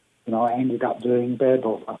why, I ended up doing Bear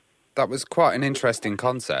Bother. That was quite an interesting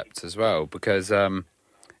concept as well, because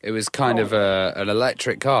it was kind of an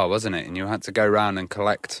electric car, wasn't it? And you had to go around and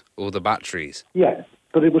collect all the batteries. Yeah,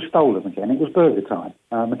 but it was stolen again. It was Burger Time,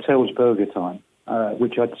 Mattel's Burger Time,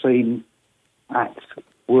 which I'd seen at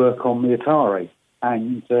work on the Atari.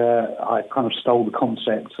 And I kind of stole the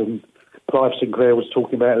concept, and Clive Sinclair was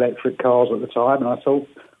talking about electric cars at the time, and I thought,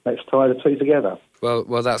 let's tie the two together.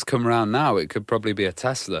 Well, that's come around now. It could probably be a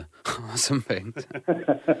Tesla or something.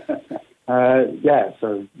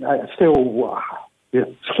 So still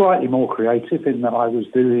slightly more creative in that I was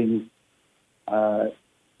doing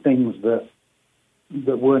things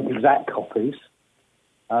that weren't exact copies,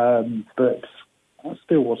 but I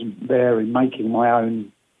still wasn't there in making my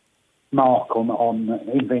own mark on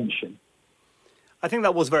invention. I think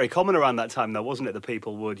that was very common around that time, though, wasn't it? That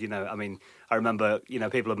people would, I remember,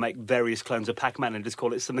 people would make various clones of Pac-Man and just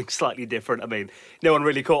call it something slightly different. I mean, no one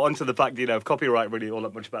really caught on to the fact, of copyright really all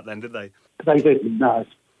that much back then, did they? They didn't, no.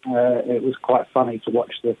 It was quite funny to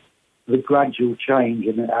watch the gradual change,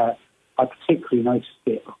 and I particularly noticed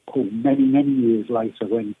it many, many years later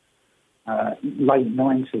when late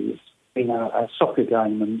 90s in a soccer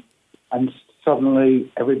game, and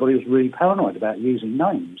suddenly everybody was really paranoid about using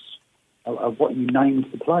names of what you named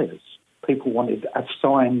the players. People wanted a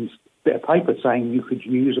signed bit of paper saying you could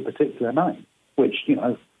use a particular name, which, you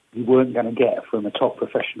weren't going to get from a top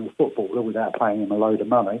professional footballer without paying him a load of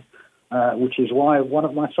money, which is why one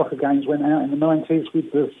of my soccer games went out in the 90s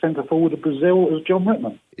with the centre forward of Brazil as John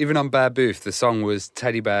Ritman. Even on Bear Booth, the song was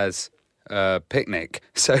Teddy Bear's Picnic,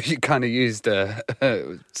 so you kind of used a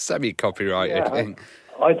semi-copyrighted thing.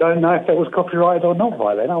 I don't know if that was copyrighted or not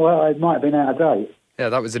by then. It might have been out of date. Yeah,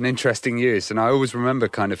 that was an interesting use, and I always remember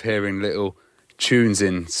kind of hearing little tunes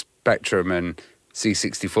in Spectrum and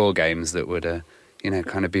C64 games that would,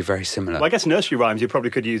 kind of be very similar. Well, I guess nursery rhymes you probably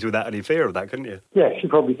could use without any fear of that, couldn't you? Yes, you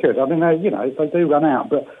probably could. I mean, they do run out,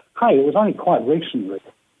 but hey, it was only quite recently.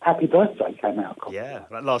 Happy Birthday came out. Yeah,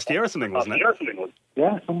 like last year or something, wasn't it?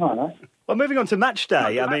 Yeah, something like that. Well, moving on to Match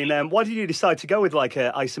Day, why did you decide to go with like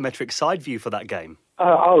an isometric side view for that game?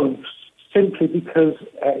 Simply because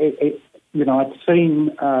I'd seen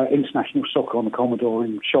international soccer on the Commodore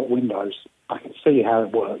in shop windows. I could see how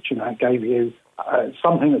it worked. It gave you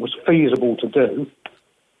something that was feasible to do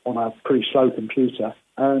on a pretty slow computer,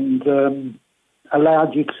 and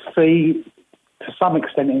allowed you to see, to some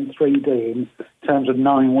extent in 3D, in terms of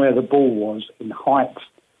knowing where the ball was in height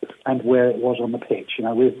and where it was on the pitch.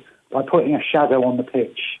 By putting a shadow on the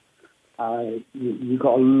pitch, you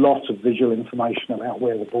got a lot of visual information about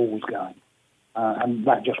where the ball was going, and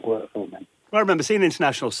that just worked for me. Well, I remember seeing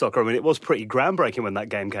international soccer. I mean, it was pretty groundbreaking when that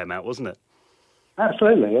game came out, wasn't it?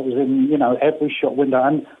 Absolutely. It was in, every shop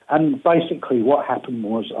window. And basically what happened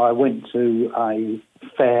was I went to a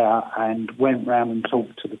fair and went round and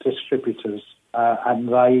talked to the distributors, and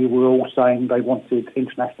they were all saying they wanted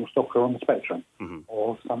international soccer on the Spectrum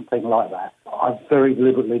or something like that. I very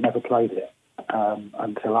deliberately never played it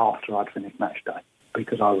until after I'd finished match day,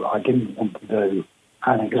 because I didn't want to do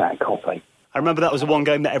an exact copy. I remember that was the one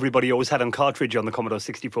game that everybody always had on cartridge on the Commodore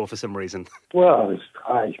 64 for some reason. Well,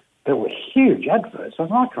 there were huge adverts. I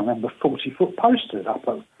can remember 40-foot posters up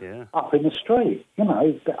in the street.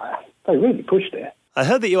 They really pushed it. I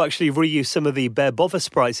heard that you actually reused some of the Bear Bother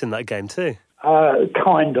sprites in that game too.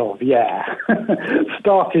 Kind of, yeah.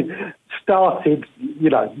 started,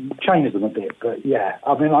 changed them a bit, but yeah.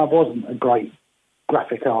 I mean, I wasn't a great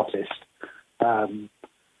graphic artist, and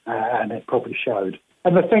it probably showed.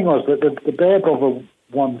 And the thing was that the Bear Bother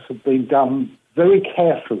ones had been done very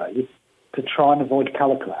carefully to try and avoid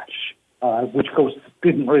colour clash, which of course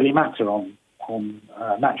didn't really matter on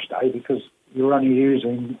match day because you were only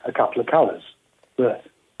using a couple of colours. But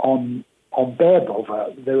on Bear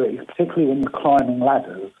Bother, particularly when you're climbing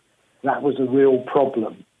ladders, that was a real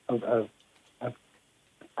problem of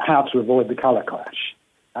how to avoid the colour clash.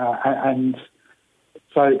 And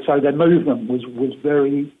so their movement was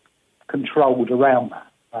very controlled around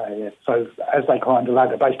that. So as they climbed a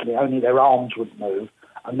ladder, basically only their arms would move,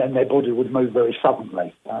 and then their body would move very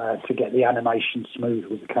suddenly to get the animation smooth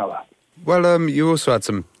with the colour. Well, you also had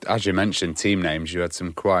some, as you mentioned, team names. You had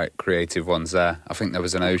some quite creative ones there. I think there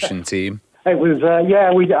was an ocean team. It was,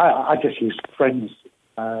 I just used friends,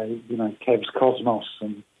 Kev's Cosmos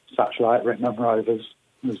and such like, Ritman Rovers.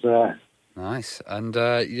 It was nice. And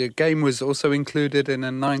your game was also included in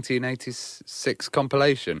a 1986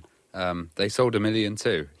 compilation. They sold 1 million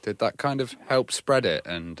too. Did that kind of help spread it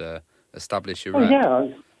and establish your rep? Yeah.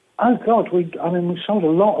 Oh, God, we sold a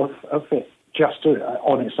lot of it just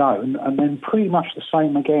on its own, and then pretty much the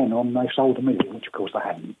same again on They Sold 1 Million, which of course they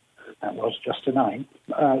hadn't. That was just a name.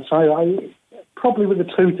 So I probably with the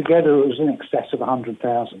two together, it was in excess of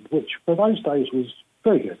 100,000, which for those days was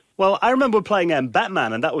very good. Well, I remember playing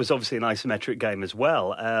Batman, and that was obviously an isometric game as well.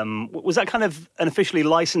 Was that kind of an officially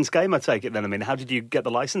licensed game, I take it then? I mean, how did you get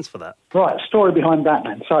the license for that? Right, story behind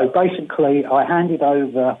Batman. So basically, I handed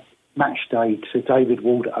over match day to David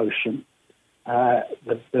Ward at Ocean,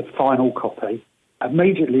 the final copy.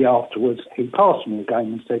 Immediately afterwards, he passed me the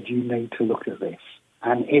game and said, "You need to look at this."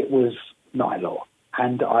 And it was Nylor.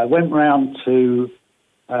 And I went round to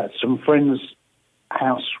some friends'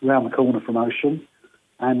 house round the corner from Ocean,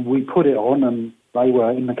 and we put it on, and they were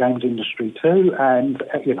in the games industry too, and,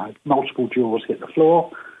 multiple jaws hit the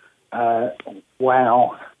floor.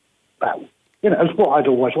 Wow. It was what I'd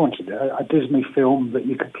always wanted, a Disney film that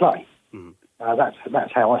you could play.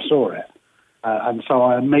 That's how I saw it. And so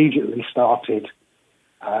I immediately started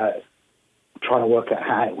trying to work out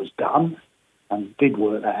how it was done, and did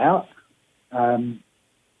work that out.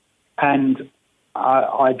 And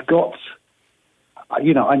I'd got, I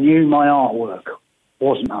knew my artwork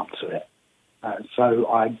wasn't up to it. So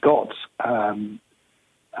I got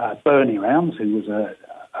Bernie round, who was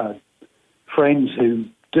a friend who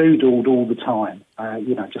doodled all the time,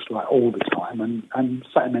 just like all the time, and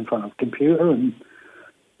sat him in front of a computer and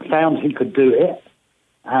found he could do it,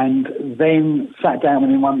 and then sat down with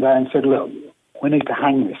him one day and said, "Look, we need to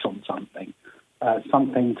hang this on something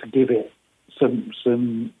to give it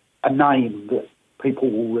a name that people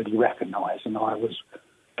will really recognise." And I was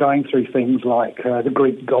going through things like the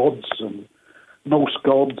Greek gods and Norse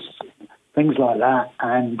gods, things like that,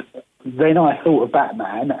 and then I thought of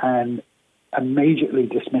Batman and immediately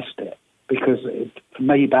dismissed it, because for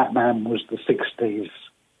me Batman was the 60s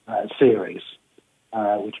series,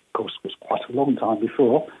 which of course was quite a long time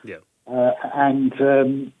before. Yeah. And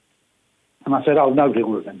I said, "Oh, nobody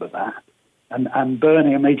will remember that." And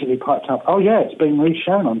Bernie immediately piped up, "Oh yeah, it's been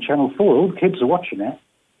re-shown on Channel 4. All the kids are watching it."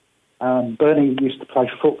 Bernie used to play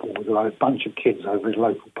football with a bunch of kids over his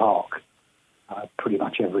local park pretty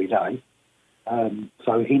much every day.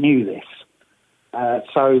 So he knew this.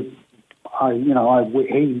 So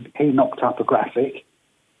he knocked up a graphic,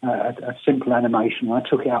 a simple animation. I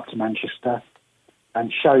took it up to Manchester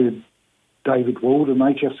and showed David Ward, and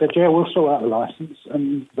they just said, "Yeah, we'll sort out a license,"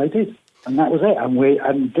 and they did, and that was it.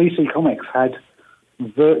 And DC Comics had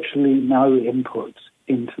virtually no input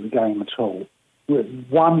into the game at all. With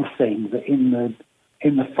one thing that in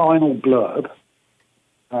the final blurb,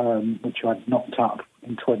 which I'd knocked up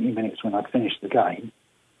in 20 minutes when I'd finished the game,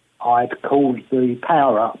 I'd called the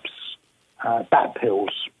power-ups bat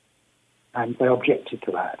pills, and they objected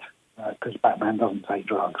to that because Batman doesn't take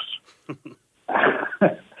drugs.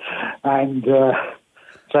 And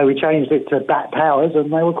so we changed it to bat powers,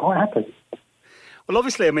 and they were quite happy. Well,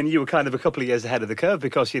 obviously, I mean, you were kind of a couple of years ahead of the curve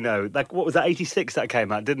because, like, what was that, 86 that came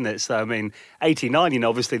out, didn't it? So, I mean, 89,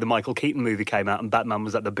 obviously the Michael Keaton movie came out and Batman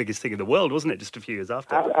was like the biggest thing in the world, wasn't it, just a few years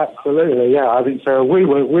after? Absolutely, yeah. I think so. We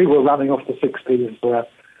were running off the 60s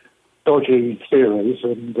dodgy series,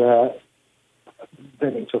 and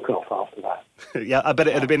then it took off after that. Yeah, I bet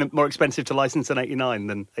it would have been more expensive to license in 89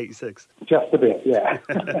 than 86. Just a bit, yeah.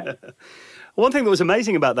 One thing that was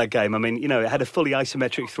amazing about that game, I mean, it had a fully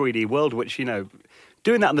isometric 3D world, which,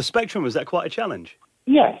 doing that on the Spectrum, was that quite a challenge?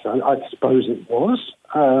 Yes, I suppose it was.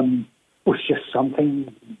 It was just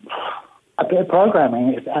something, a bit of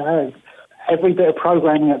programming. Every bit of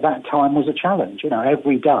programming at that time was a challenge.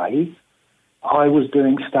 Every day I was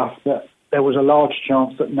doing stuff that there was a large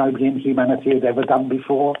chance that nobody in humanity had ever done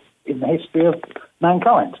before in the history of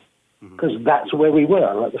mankind. Because that's where we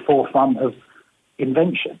were, at the forefront of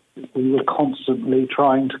invention. We were constantly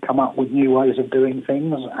trying to come up with new ways of doing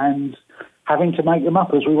things and having to make them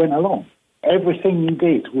up as we went along. Everything you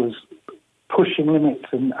did was pushing limits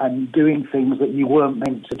and doing things that you weren't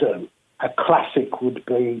meant to do. A classic would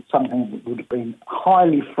be something that would have been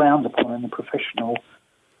highly frowned upon in the professional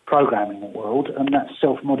programming world, and that's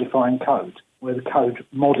self-modifying code, where the code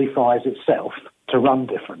modifies itself to run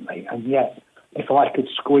differently. And yet, if I could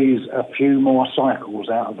squeeze a few more cycles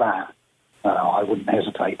out of that, I wouldn't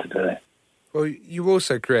hesitate to do it. Well, you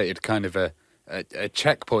also created kind of a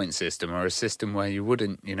checkpoint system, or a system where you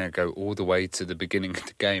wouldn't, go all the way to the beginning of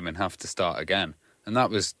the game and have to start again. And that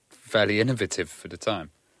was fairly innovative for the time.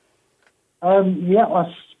 Yeah,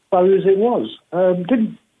 I suppose it was.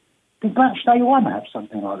 Did Match Day 1 have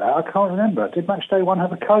something like that? I can't remember. Did Match Day 1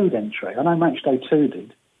 have a code entry? I know Match Day 2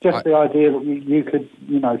 did. Just the idea that you could,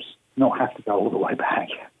 not have to go all the way back.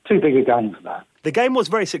 Too big a game for that. The game was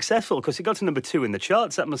very successful because it got to number 2 in the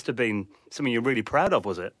charts. That must have been something you're really proud of,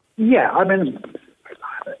 was it? Yeah, I mean,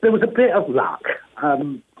 there was a bit of luck.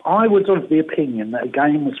 I was of the opinion that a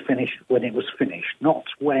game was finished when it was finished, not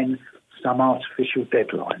when some artificial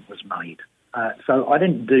deadline was made. So I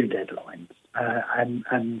didn't do deadlines. That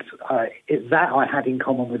I had in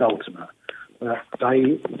common with Ultimate.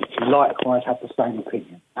 They likewise had the same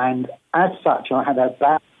opinion. And as such, I had a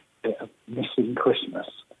bad bit of missing Christmas,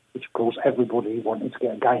 which of course everybody wanted to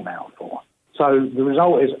get a game out for. So the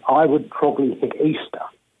result is I would probably hit Easter.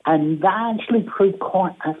 And that actually proved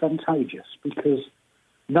quite advantageous because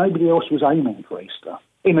nobody else was aiming for Easter.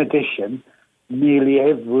 In addition, nearly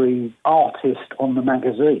every artist on the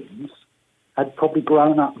magazines had probably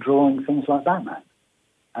grown up drawing things like Batman.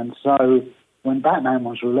 And so when Batman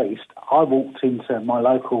was released, I walked into my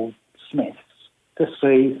local Smith's to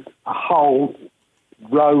see a whole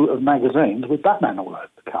row of magazines with Batman all over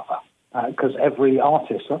the cover. Because every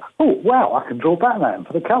artist said, oh, wow, I can draw Batman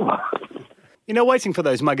for the cover. Waiting for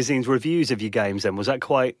those magazines' reviews of your games then, was that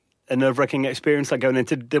quite a nerve-wracking experience, like going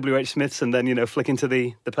into W.H. Smith's and then, flicking to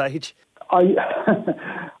the page? I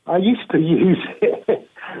used to use it.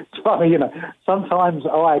 It's funny, sometimes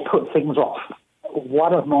I put things off.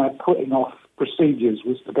 One of my putting off procedures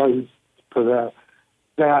was to go to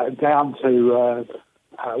down to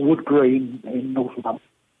Wood Green in North London,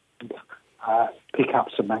 pick up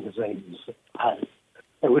some magazines. And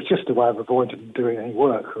it was just a way of avoiding doing any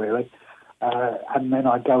work, really. And then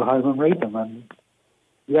I'd go home and read them. And,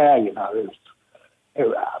 yeah,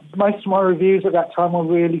 most of my reviews at that time were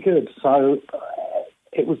really good. So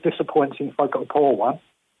it was disappointing if I got a poor one.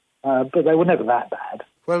 But they were never that bad.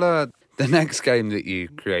 Well, the next game that you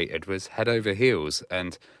created was Head Over Heels.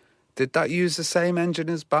 And did that use the same engine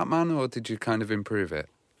as Batman, or did you kind of improve it?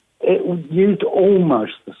 It used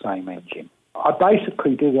almost the same engine. I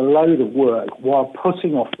basically did a load of work while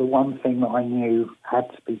putting off the one thing that I knew had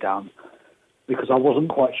to be done because I wasn't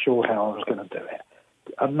quite sure how I was going to do it.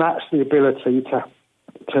 And that's the ability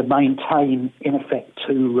to maintain, in effect,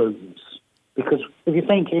 2 rooms. Because if you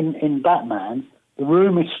think in Batman, the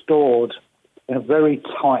room is stored in a very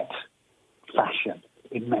tight fashion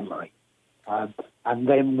in memory. And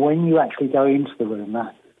then when you actually go into the room,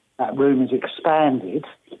 that room is expanded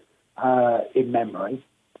in memory,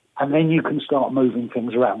 and then you can start moving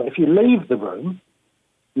things around. But if you leave the room,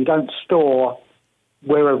 you don't store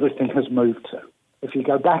where everything has moved to. If you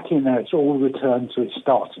go back in there, it's all returned to its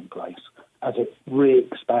starting place as it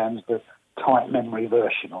re-expands the tight memory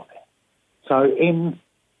version of it. So in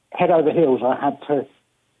Head Over Heels, I had to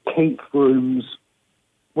keep rooms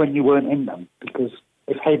when you weren't in them, because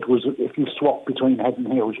if you swapped between Head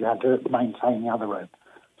and Heels, you had to maintain the other room.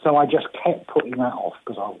 So I just kept putting that off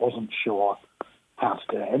because I wasn't sure how to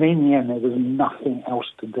do it. And in the end, there was nothing else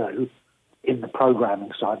to do in the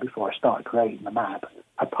programming side before I started creating the map,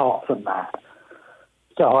 apart from that.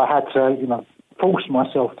 So I had to, force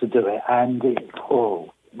myself to do it, and it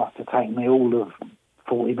must have taken me all of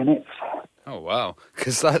 40 minutes. Oh, wow.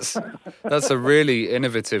 Because that's a really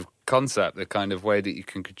innovative concept, the kind of way that you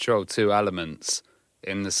can control two elements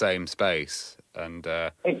in the same space. And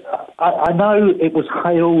I know it was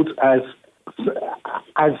hailed as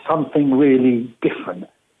something really different,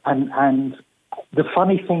 and the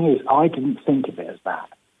funny thing is, I didn't think of it as that.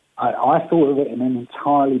 I thought of it in an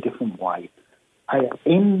entirely different way.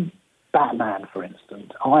 In Batman, for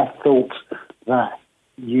instance, I thought that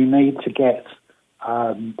you need to get...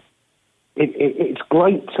 it's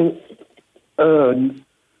great to earn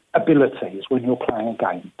abilities when you're playing a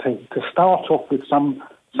game. To start off with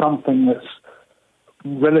something that's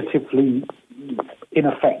relatively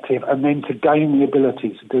ineffective, and then to gain the ability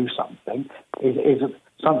to do something is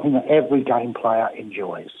something that every game player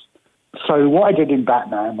enjoys. So what I did in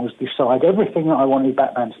Batman was decide everything that I wanted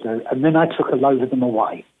Batman to do, and then I took a load of them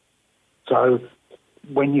away. So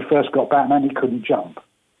when you first got Batman, he couldn't jump.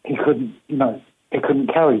 He couldn't, he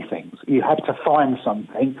couldn't carry things. You had to find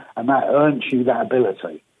something, and that earned you that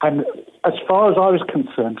ability. And as far as I was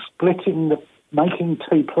concerned, making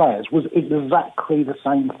two players was exactly the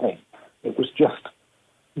same thing. It was just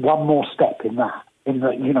one more step in that. In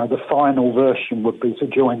that, the final version would be to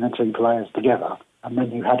join the two players together, and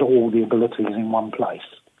then you had all the abilities in one place.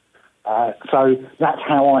 So that's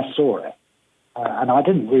how I saw it. And I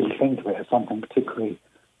didn't really think of it as something particularly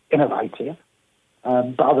innovative,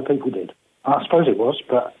 but other people did. I suppose it was,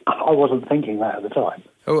 but I wasn't thinking that at the time.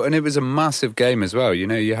 Oh, and it was a massive game as well.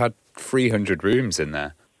 You had 300 rooms in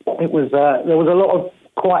there. It was. There was a lot of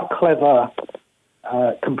quite clever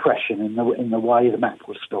compression in the way the map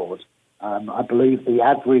was stored. I believe the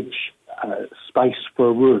average space for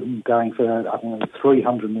a room, going for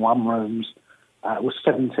 301 rooms, was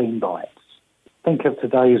 17 bytes. Think of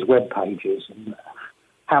today's web pages and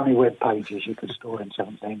how many web pages you could store in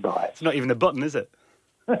 17 bytes. It's not even a button, is it?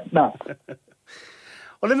 No.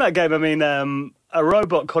 Well, in that game, a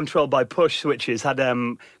robot controlled by push switches had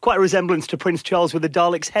quite a resemblance to Prince Charles with a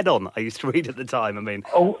Dalek's head on, I used to read at the time.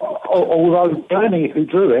 Although Bernie, who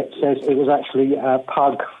drew it, says it was actually a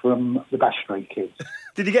pug from the Bash Street Kids.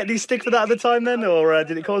 Did you get any stick for that at the time then, or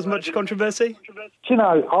did it cause much controversy? Do you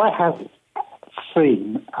know, I have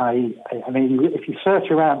seen if you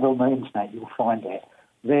search around on the internet, you'll find it.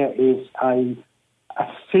 There is a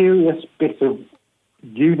serious bit of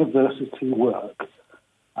university work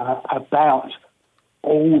about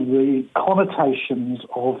all the connotations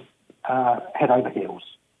of head over heels,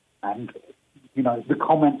 and the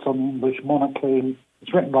comments on the English monarchy.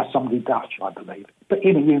 It's written by somebody Dutch, I believe, but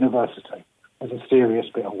in a university. There's a serious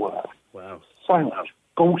bit of work. Wow, so much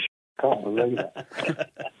bullshit. Can't believe it.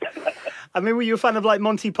 Were you a fan of like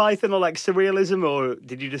Monty Python or like surrealism, or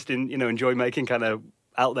did you just enjoy making kind of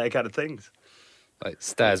out there kind of things? Like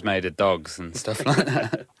stairs made of dogs and stuff like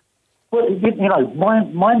that. Well,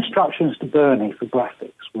 my instructions to Bernie for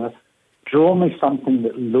graphics were draw me something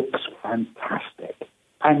that looks fantastic.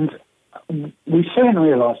 And we soon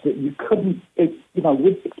realised that you couldn't,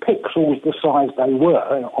 with pixels the size they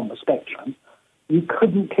were on the spectrum, you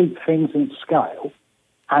couldn't keep things in scale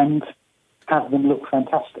and have them look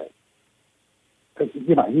fantastic.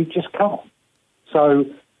 You just can't. So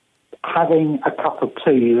having a cup of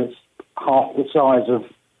tea that's half the size of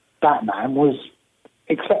Batman was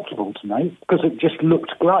acceptable to me because it just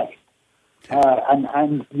looked great. And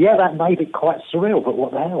that made it quite surreal, but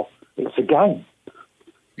what the hell? It's a game.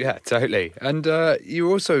 Yeah, totally. And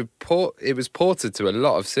you also it was ported to a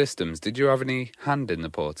lot of systems. Did you have any hand in the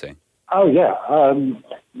porting? Oh, yeah.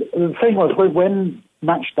 The thing was, when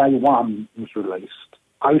Match Day 1 was released,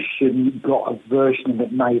 Ocean got a version of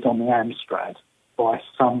it made on the Amstrad by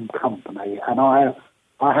some company, and I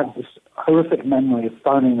had this horrific memory of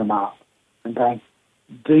phoning them up and going,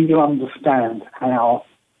 do you understand how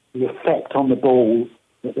the effect on the ball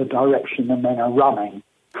that the direction the men are running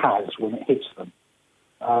has when it hits them?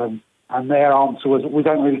 And their answer was, we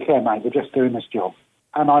don't really care, mate, we're just doing this job.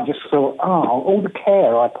 And I just thought, all the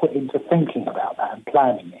care I put into thinking about that and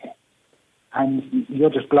planning it, and you're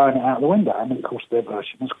just blowing it out the window. And of course their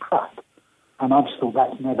version was crap. And I just thought,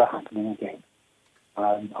 that's never happening again.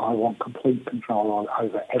 I want complete control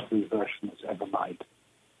over every version that's ever made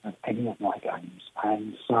of any of my games.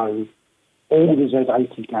 And so all the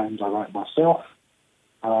Z80 games I wrote myself,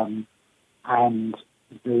 and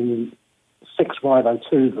the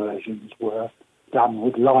 6502 versions were done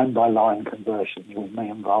with line-by-line conversions with me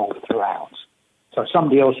involved throughout. So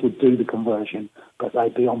somebody else would do the conversion, but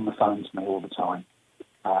they'd be on the phone to me all the time.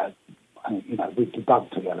 And, you know, we'd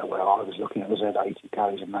debug together where I was looking at the Z80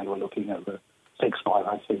 codes and they were looking at the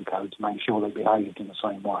 6502 code to make sure they behaved in the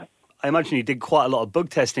same way. I imagine you did quite a lot of bug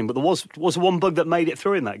testing, but there was one bug that made it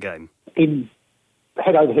through in that game. In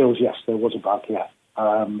Head Over Heels, yes, there was a bug, yeah.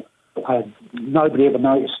 Nobody ever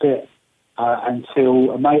noticed it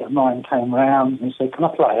until a mate of mine came round and he said, "Can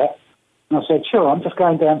I play it?" And I said, "Sure, I'm just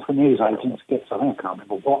going down for a newsagent to get something." I can't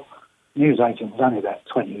remember what. Newsagent was only about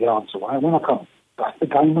 20 yards away. When I come back, the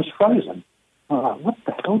game was frozen. I was like, "What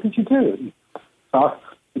the hell did you do?" So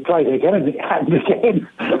we played it again and it happened again.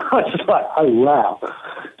 I was just like, "Oh, wow."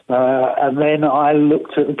 And then I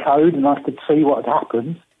looked at the code and I could see what had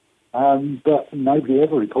happened. But nobody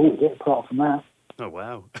ever reported it apart from that. Oh,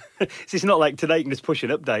 wow. It's not like today you can just push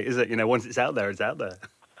an update, is it? You know, once it's out there, it's out there.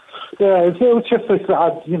 Yeah, it was just this,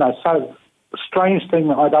 so strange thing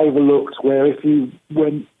that I'd overlooked where if you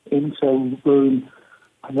went into a room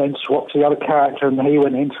and then swapped to the other character and he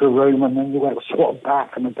went into a room and then you went swap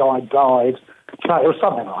back and the guy died. So it was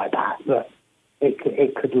something like that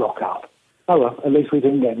it could lock up. Oh, well, at least we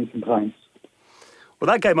didn't get any complaints. Well,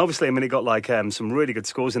 that game, obviously, I mean, it got like some really good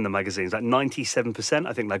scores in the magazines, like 97%,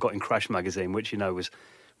 I think they got in Crash magazine, which, you know, was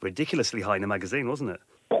ridiculously high in the magazine, wasn't it?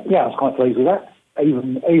 Yeah, I was quite pleased with that.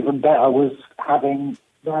 Even better was having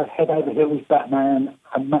Head Over Heels, Batman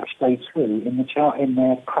and Match Day 2 in the chart, in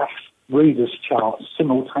their Crash readers chart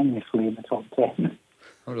simultaneously in the top 10.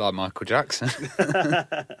 Oh, like Michael Jackson.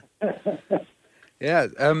 Yeah,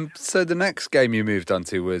 so the next game you moved on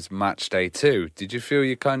to was Match Day 2. Did you feel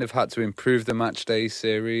you kind of had to improve the Match Day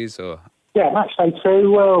series, or...? Yeah, Match Day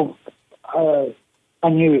 2, well, I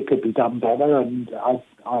knew it could be done better, and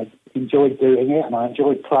I enjoyed doing it, and I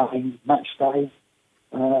enjoyed playing Match Day,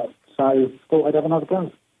 so thought I'd have another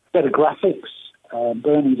go. Better graphics,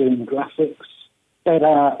 Bernie doing the graphics,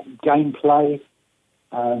 better gameplay,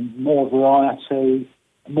 more variety,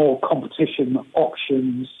 more competition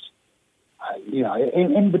options.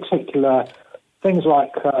 In particular, things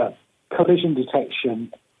like collision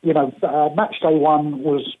detection. Match Day 1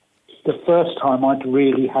 was the first time I'd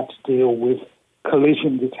really had to deal with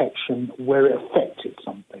collision detection where it affected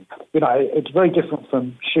something. It's very different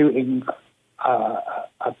from shooting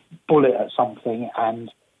a bullet at something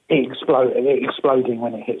and it exploding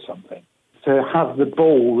when it hit something. To have the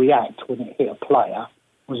ball react when it hit a player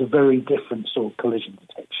was a very different sort of collision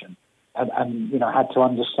detection. And had to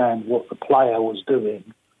understand what the player was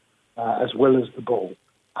doing as well as the ball.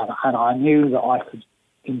 And I knew that I could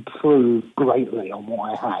improve greatly on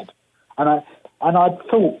what I had. And I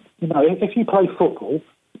thought, if you play football,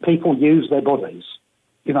 people use their bodies.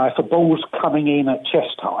 If a ball's coming in at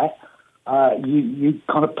chest height, you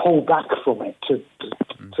kind of pull back from it to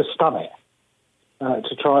stun it,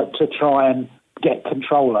 to try and get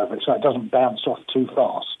control over it so it doesn't bounce off too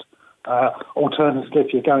fast. Alternatively,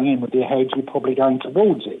 if you're going in with your head, you're probably going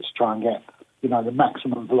towards it to try and get, the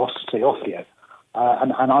maximum velocity off you.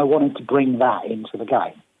 And I wanted to bring that into the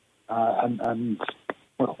game. And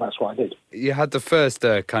that's what I did. You had the first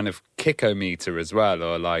kind of kickometer as well,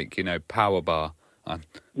 or power bar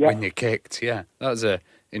when you kicked. Yeah, that was an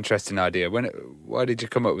interesting idea. Why did you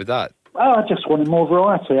come up with that? Well, I just wanted more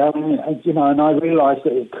variety. I mean, and I realised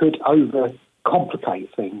that it could complicate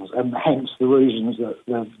things, and hence the reasons that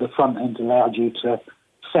the front end allowed you to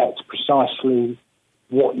set precisely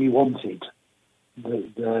what you wanted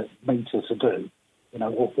the meter to do.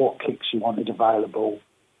 What kicks you wanted available,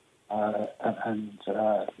 and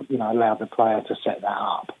allow the player to set that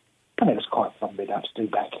up. And it was quite fun being able to do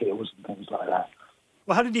back heels and things like that.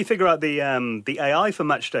 Well, how did you figure out the AI for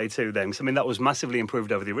Match Day 2 then? 'Cause, I mean, that was massively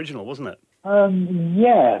improved over the original, wasn't it?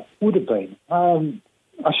 Yeah, would have been.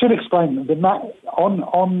 I should explain that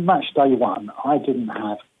on Match Day 1, I didn't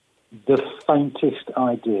have the faintest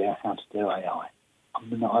idea how to do AI. I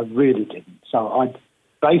mean, I really didn't. So I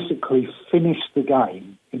basically finished the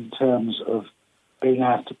game in terms of being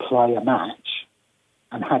able to play a match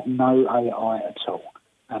and had no AI at all.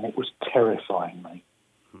 And it was terrifying me.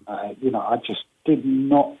 I just did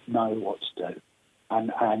not know what to do.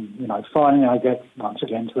 And finally I get, once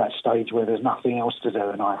again, to that stage where there's nothing else to do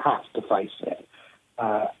and I have to face it.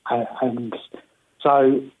 And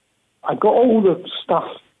so I got all the stuff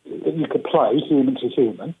that you could play human to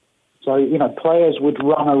human. So, players would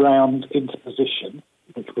run around into position,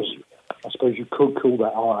 which was, I suppose you could call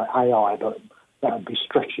that AI, but that would be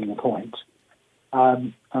stretching the point.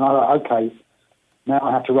 And I thought, okay, now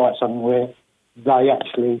I have to write something where they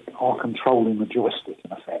actually are controlling the joystick,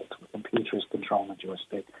 in effect. The computer is controlling the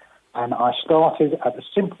joystick. And I started at the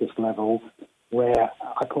simplest level where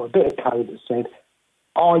I put a bit of code that said,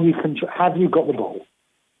 have you got the ball?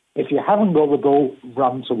 If you haven't got the ball,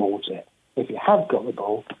 run towards it. If you have got the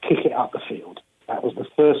ball, kick it up the field. That was the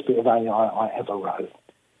first bit of AI I ever wrote.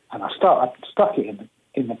 And I stuck it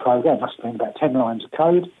in the program. It must have been about 10 lines of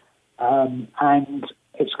code. And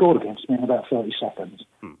it scored against me in about 30 seconds.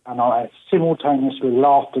 And I simultaneously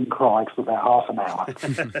laughed and cried for about half an hour.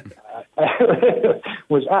 It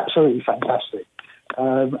was absolutely fantastic.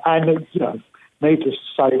 And, needless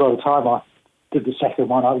to say, by the time I did the second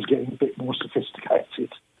one, I was getting a bit more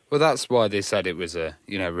sophisticated. Well, that's why they said it was a,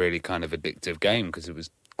 really kind of addictive game, because it was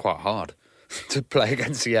quite hard to play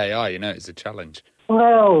against the AI, it's a challenge.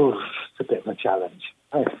 Well, it's a bit of a challenge.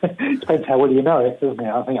 Depends how well you know it, doesn't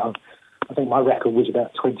it? I think my record was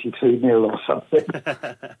about 22-0 or something.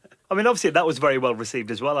 I mean, obviously, that was very well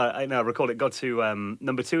received as well. I now recall it got to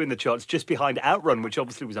number 2 in the charts, just behind Outrun, which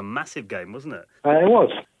obviously was a massive game, wasn't it? It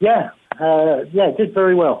was, yeah. It did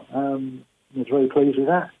very well. I was very pleased with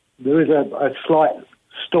that. There is a slight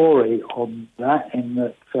story on that, in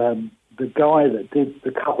that the guy that did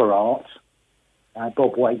the cover art,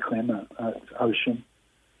 Bob Wakelin at Ocean,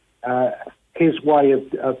 his way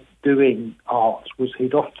of doing art was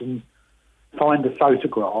he'd often find a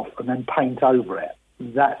photograph and then paint over it.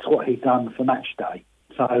 That's what he'd done for Match Day.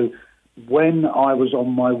 So when I was on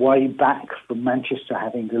my way back from Manchester,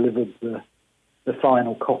 having delivered the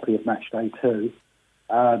final copy of Match Day 2,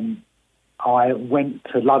 I went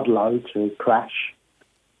to Ludlow to Crash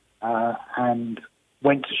and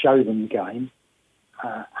went to show them the game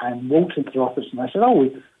and walked into the office, and they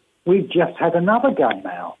said, we've just had another game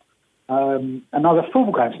out. Another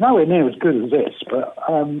football game. It's nowhere near as good as this, but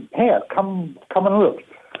here, come and look.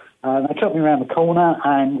 They took me around the corner,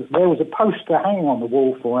 and there was a poster hanging on the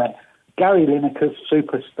wall for it, Gary Lineker's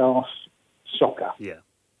Superstar Soccer. Yeah.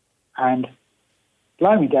 And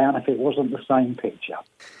blow me down if it wasn't the same picture.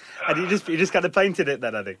 And you just kind of painted it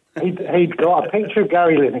then, I think. He'd got a picture of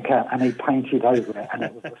Gary Lineker and he painted over it, and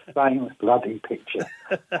it was the same bloody picture.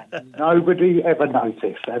 And nobody ever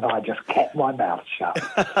noticed, and I just kept my mouth shut.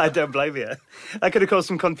 I don't blame you. That could have caused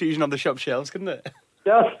some confusion on the shop shelves, couldn't it?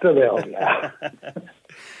 Just a little, yeah.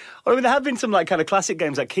 I mean, there have been some kind of classic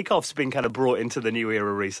games, like Kickoff's been kind of brought into the new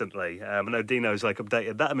era recently. I know Dino's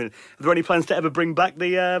updated that. I mean, are there any plans to ever bring back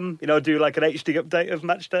the, do like an HD update of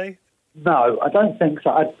Match Day? No, I don't think so.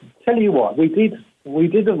 I tell you what, we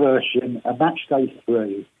did a version, a Match Day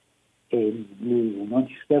 3 in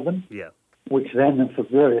 97, yeah, which then, for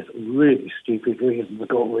various really stupid reasons,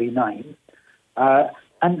 got renamed.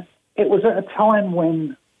 And it was at a time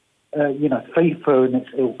when, FIFA and its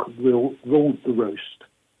ilk ruled the roost.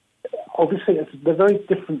 Obviously, they're very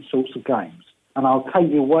different sorts of games. And I'll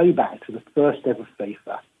take you way back to the first ever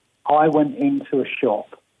FIFA. I went into a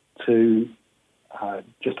shop to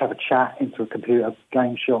just have a chat, into a computer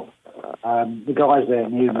game shop. The guys there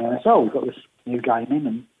knew me, and they said, we've got this new game in.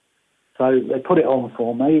 And so they put it on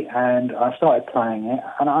for me, and I started playing it,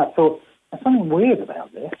 and I thought, there's something weird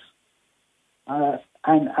about this.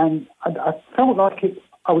 And I felt like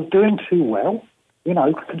I was doing too well,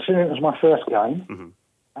 considering it was my first game. Mm-hmm.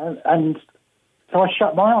 And so I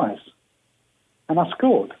shut my eyes, and I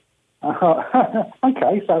scored. I thought,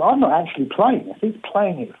 okay, so I'm not actually playing this, he's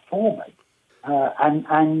playing it for me.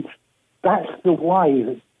 And that's the way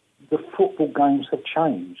that the football games have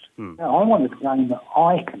changed. Now, I wanted a game that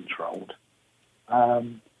I controlled.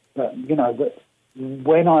 But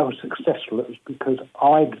when I was successful, it was because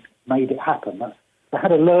I'd made it happen. I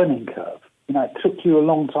had a learning curve. It took you a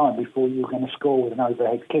long time before you were going to score with an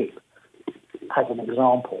overhead kick, as an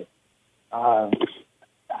example.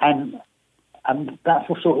 And that's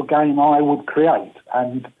the sort of game I would create.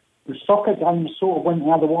 And the soccer games sort of went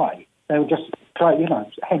the other way. They were just,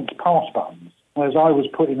 hence pass buttons. Whereas I was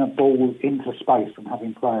putting a ball into space and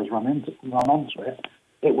having players run onto it,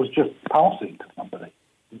 it was just passing to somebody.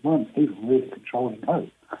 We weren't even really controlling who.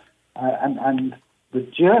 And the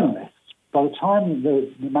journalists, by the time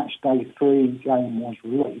the Match Day 3 game was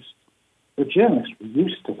released, the journalists were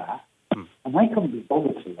used to that, and they couldn't be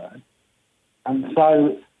bothered to learn. And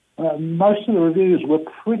so most of the reviews were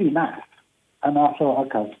pretty naff. And I thought,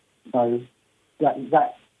 okay, so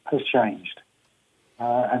that has changed,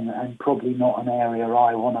 and probably not an area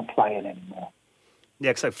I want to play in anymore.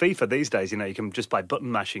 Yeah, so FIFA these days, you can just by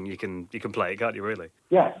button mashing, you can play it, can't you? Really?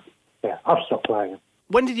 Yeah, I've stopped playing it.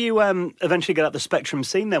 When did you eventually get out the Spectrum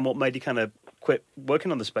scene? Then, what made you kind of quit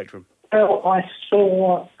working on the Spectrum? Well, I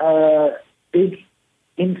saw a big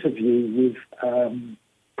interview with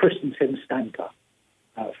Kristen Stanker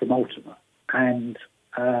from Ultima, and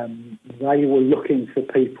they were looking for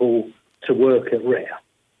people to work at Rare.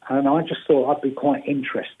 And I just thought I'd be quite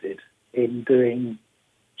interested in doing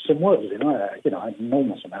some work with him. I had an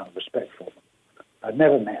enormous amount of respect for them. I'd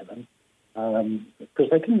never met them because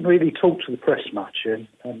they didn't really talk to the press much and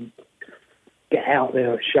get out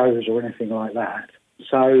there at shows or anything like that.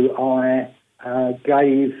 So I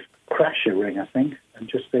gave Crash a ring, I think, and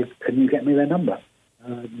just said, "Can you get me their number?"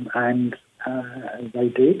 And they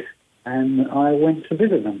did, and I went to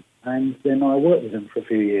visit them, and then I worked with them for a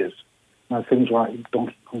few years. Things like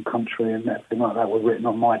Donkey Kong Country and everything like that were written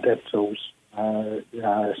on my dev tools.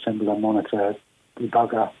 Assembler, monitor,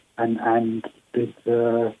 debugger, and did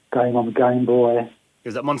the game on the Game Boy.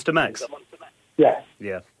 Was that Monster Max? Yeah.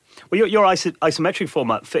 Yeah. Well, your isometric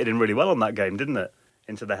format fitted in really well on that game, didn't it?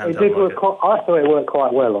 Into the handheld It did work. market. I thought it worked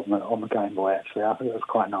quite well on the Game Boy. Actually, I think it was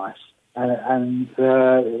quite nice. And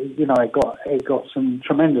it got some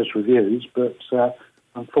tremendous reviews, but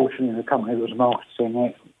unfortunately, the company that was marketing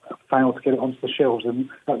it failed to get it onto the shelves, and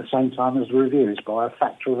at the same time as the reviews, by a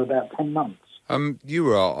factor of about 10 months. You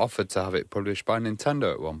were offered to have it published by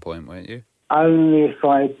Nintendo at one point, weren't you? Only if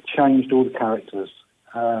I changed all the characters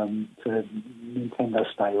to Nintendo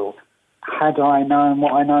style. Had I known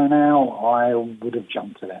what I know now, I would have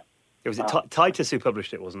jumped at it. It was Titus who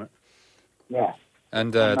published it, wasn't it? Yeah.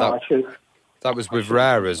 And that was with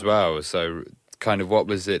Rare as well. So, kind of, what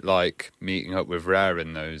was it like meeting up with Rare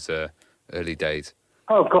in those early days?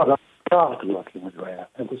 Oh God, I started working with Rare.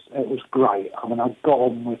 It was great. I mean, I got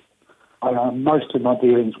on with most of my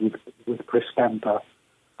dealings with Chris Stamper.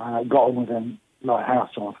 I got on with him like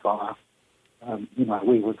house on fire.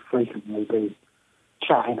 We would frequently be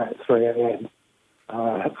chatting at 3 a.m.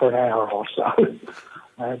 For an hour or so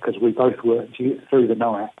because we both worked through the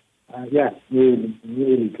night. Really,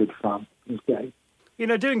 really good fun. It was great.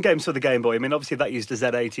 Doing games for the Game Boy, I mean, obviously that used a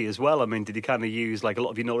Z80 as well. I mean, did you kind of use like a lot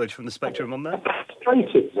of your knowledge from the Spectrum on there?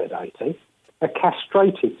 A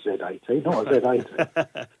castrated Z80, not a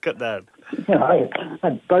Z80. Cut down.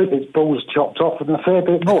 And both its balls chopped off and a fair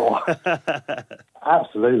bit more.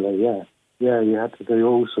 Absolutely, yeah. Yeah, you had to do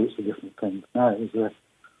all sorts of different things. No, it was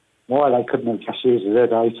why they couldn't have just used a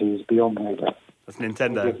Z80 is beyond me. That's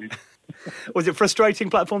Nintendo. Was it a frustrating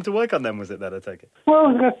platform to work on then, was it, then, I take it? Well,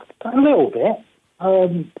 a little bit.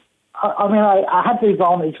 I had the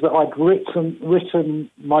advantage that I'd written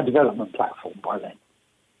my development platform by then.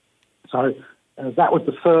 So that was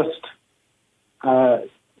the first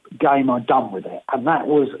game I'd done with it, and that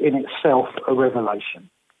was in itself a revelation.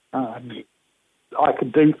 I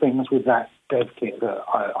could do things with that dev kit that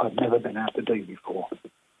I'd never been able to do before,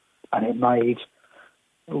 and it made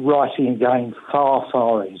writing a game far,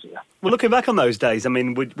 far easier. Well, looking back on those days, I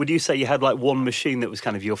mean, would you say you had like one machine that was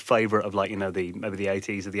kind of your favourite of like, maybe the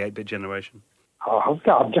 80s or the 8-bit generation? I'm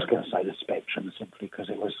just going to say the Spectrum simply because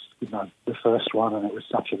it was, the first one, and it was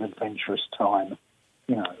such an adventurous time.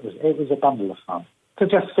 It was a bundle of fun to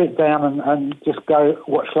just sit down and just go,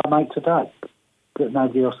 what shall I make today that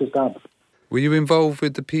nobody else has done? Were you involved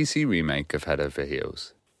with the PC remake of Head Over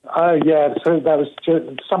Heels? Yeah, so that was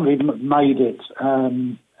somebody made it.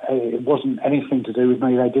 It wasn't anything to do with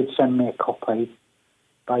me. They did send me a copy.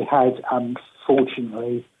 They had,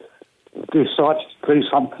 unfortunately, decided to do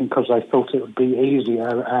something because they thought it would be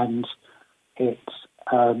easier, and it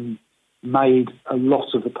made a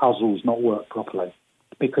lot of the puzzles not work properly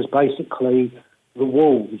because basically the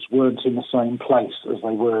walls weren't in the same place as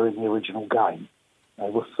they were in the original game. They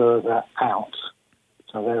were further out.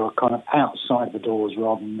 So they were kind of outside the doors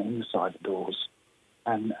rather than inside the doors.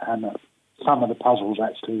 And some of the puzzles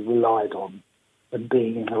actually relied on them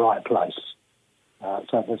being in the right place.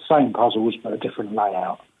 So the same puzzles but a different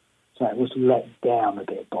layout. So it was let down a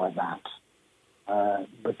bit by that.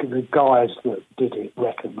 But the guys that did it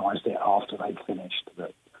recognised it after they'd finished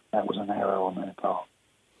that was an error on their part.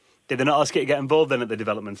 Did they not ask you to get involved then at the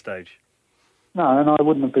development stage? No, and I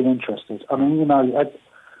wouldn't have been interested. I mean,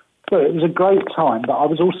 it was a great time, but I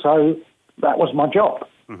was also, that was my job.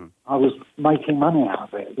 Mm-hmm. I was making money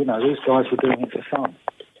out of it. These guys were doing it for fun.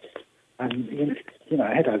 And,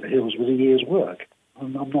 Head Over Heels was a year's work.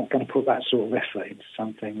 I'm not going to put that sort of effort into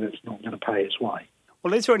something that's not going to pay its way.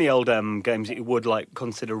 Well, is there any old games that you would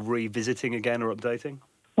consider revisiting again or updating?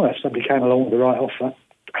 Well, if somebody came along with the right offer.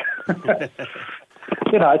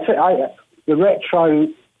 The retro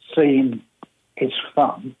scene is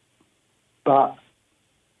fun, but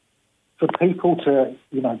for people to,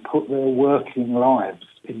 put their working lives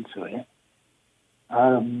into it,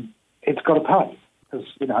 it's got to pay. Because,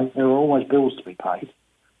 there are always bills to be paid.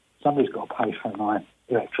 Somebody's got to pay for my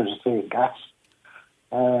electricity and gas.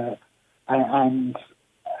 The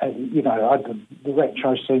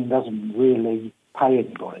retro scene doesn't really pay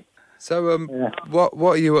anybody. So, what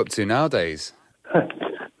are you up to nowadays?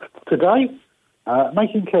 Today,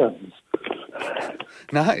 making curtains.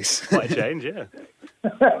 Nice. Quite a change, yeah.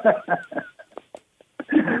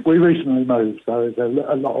 We recently moved, so there's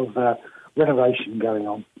a lot of renovation going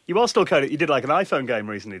on. You are still coding. You did like an iPhone game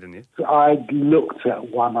recently, didn't you? I looked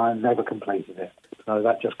at one, I never completed it, so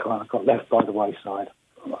that just kind of got left by the wayside.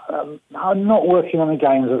 I'm not working on the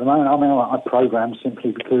games at the moment. I mean, I program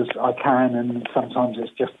simply because I can, and sometimes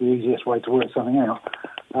it's just the easiest way to work something out.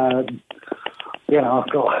 I've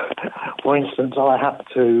got, for instance, I have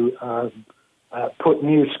to put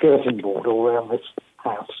new skirting board all around this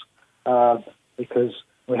house because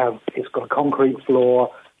it's got a concrete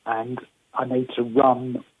floor, and I need to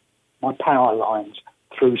run my power lines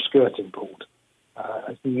through skirting board.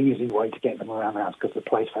 It's the easy way to get them around the house because the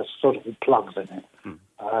place has sort of plugs in it,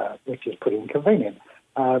 which is pretty inconvenient.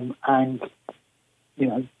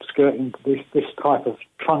 Skirting this type of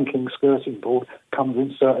trunking skirting board comes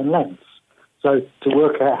in certain lengths. So to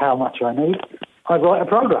work out how much I need, I write a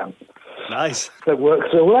program. Nice. That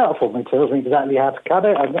works it all out for me, tells me exactly how to cut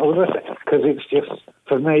it and all the rest, because it's just,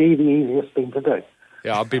 for me, the easiest thing to do.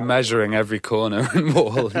 Yeah, I'll be measuring every corner and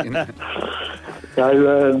wall, So,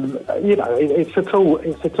 it's a tool.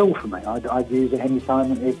 It's a tool for me. I'd use it any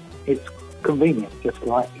time. It's convenient, just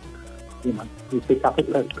like, you pick up a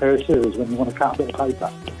pair of scissors when you want to cut a bit of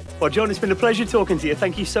paper. Well, John, it's been a pleasure talking to you.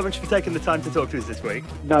 Thank you so much for taking the time to talk to us this week.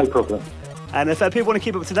 No problem. And if people want to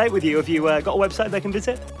keep up to date with you, have you got a website they can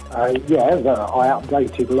visit? I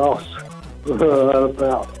updated last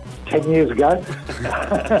about 10 years ago.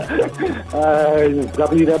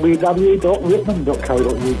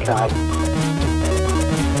 www.ritman.co.uk.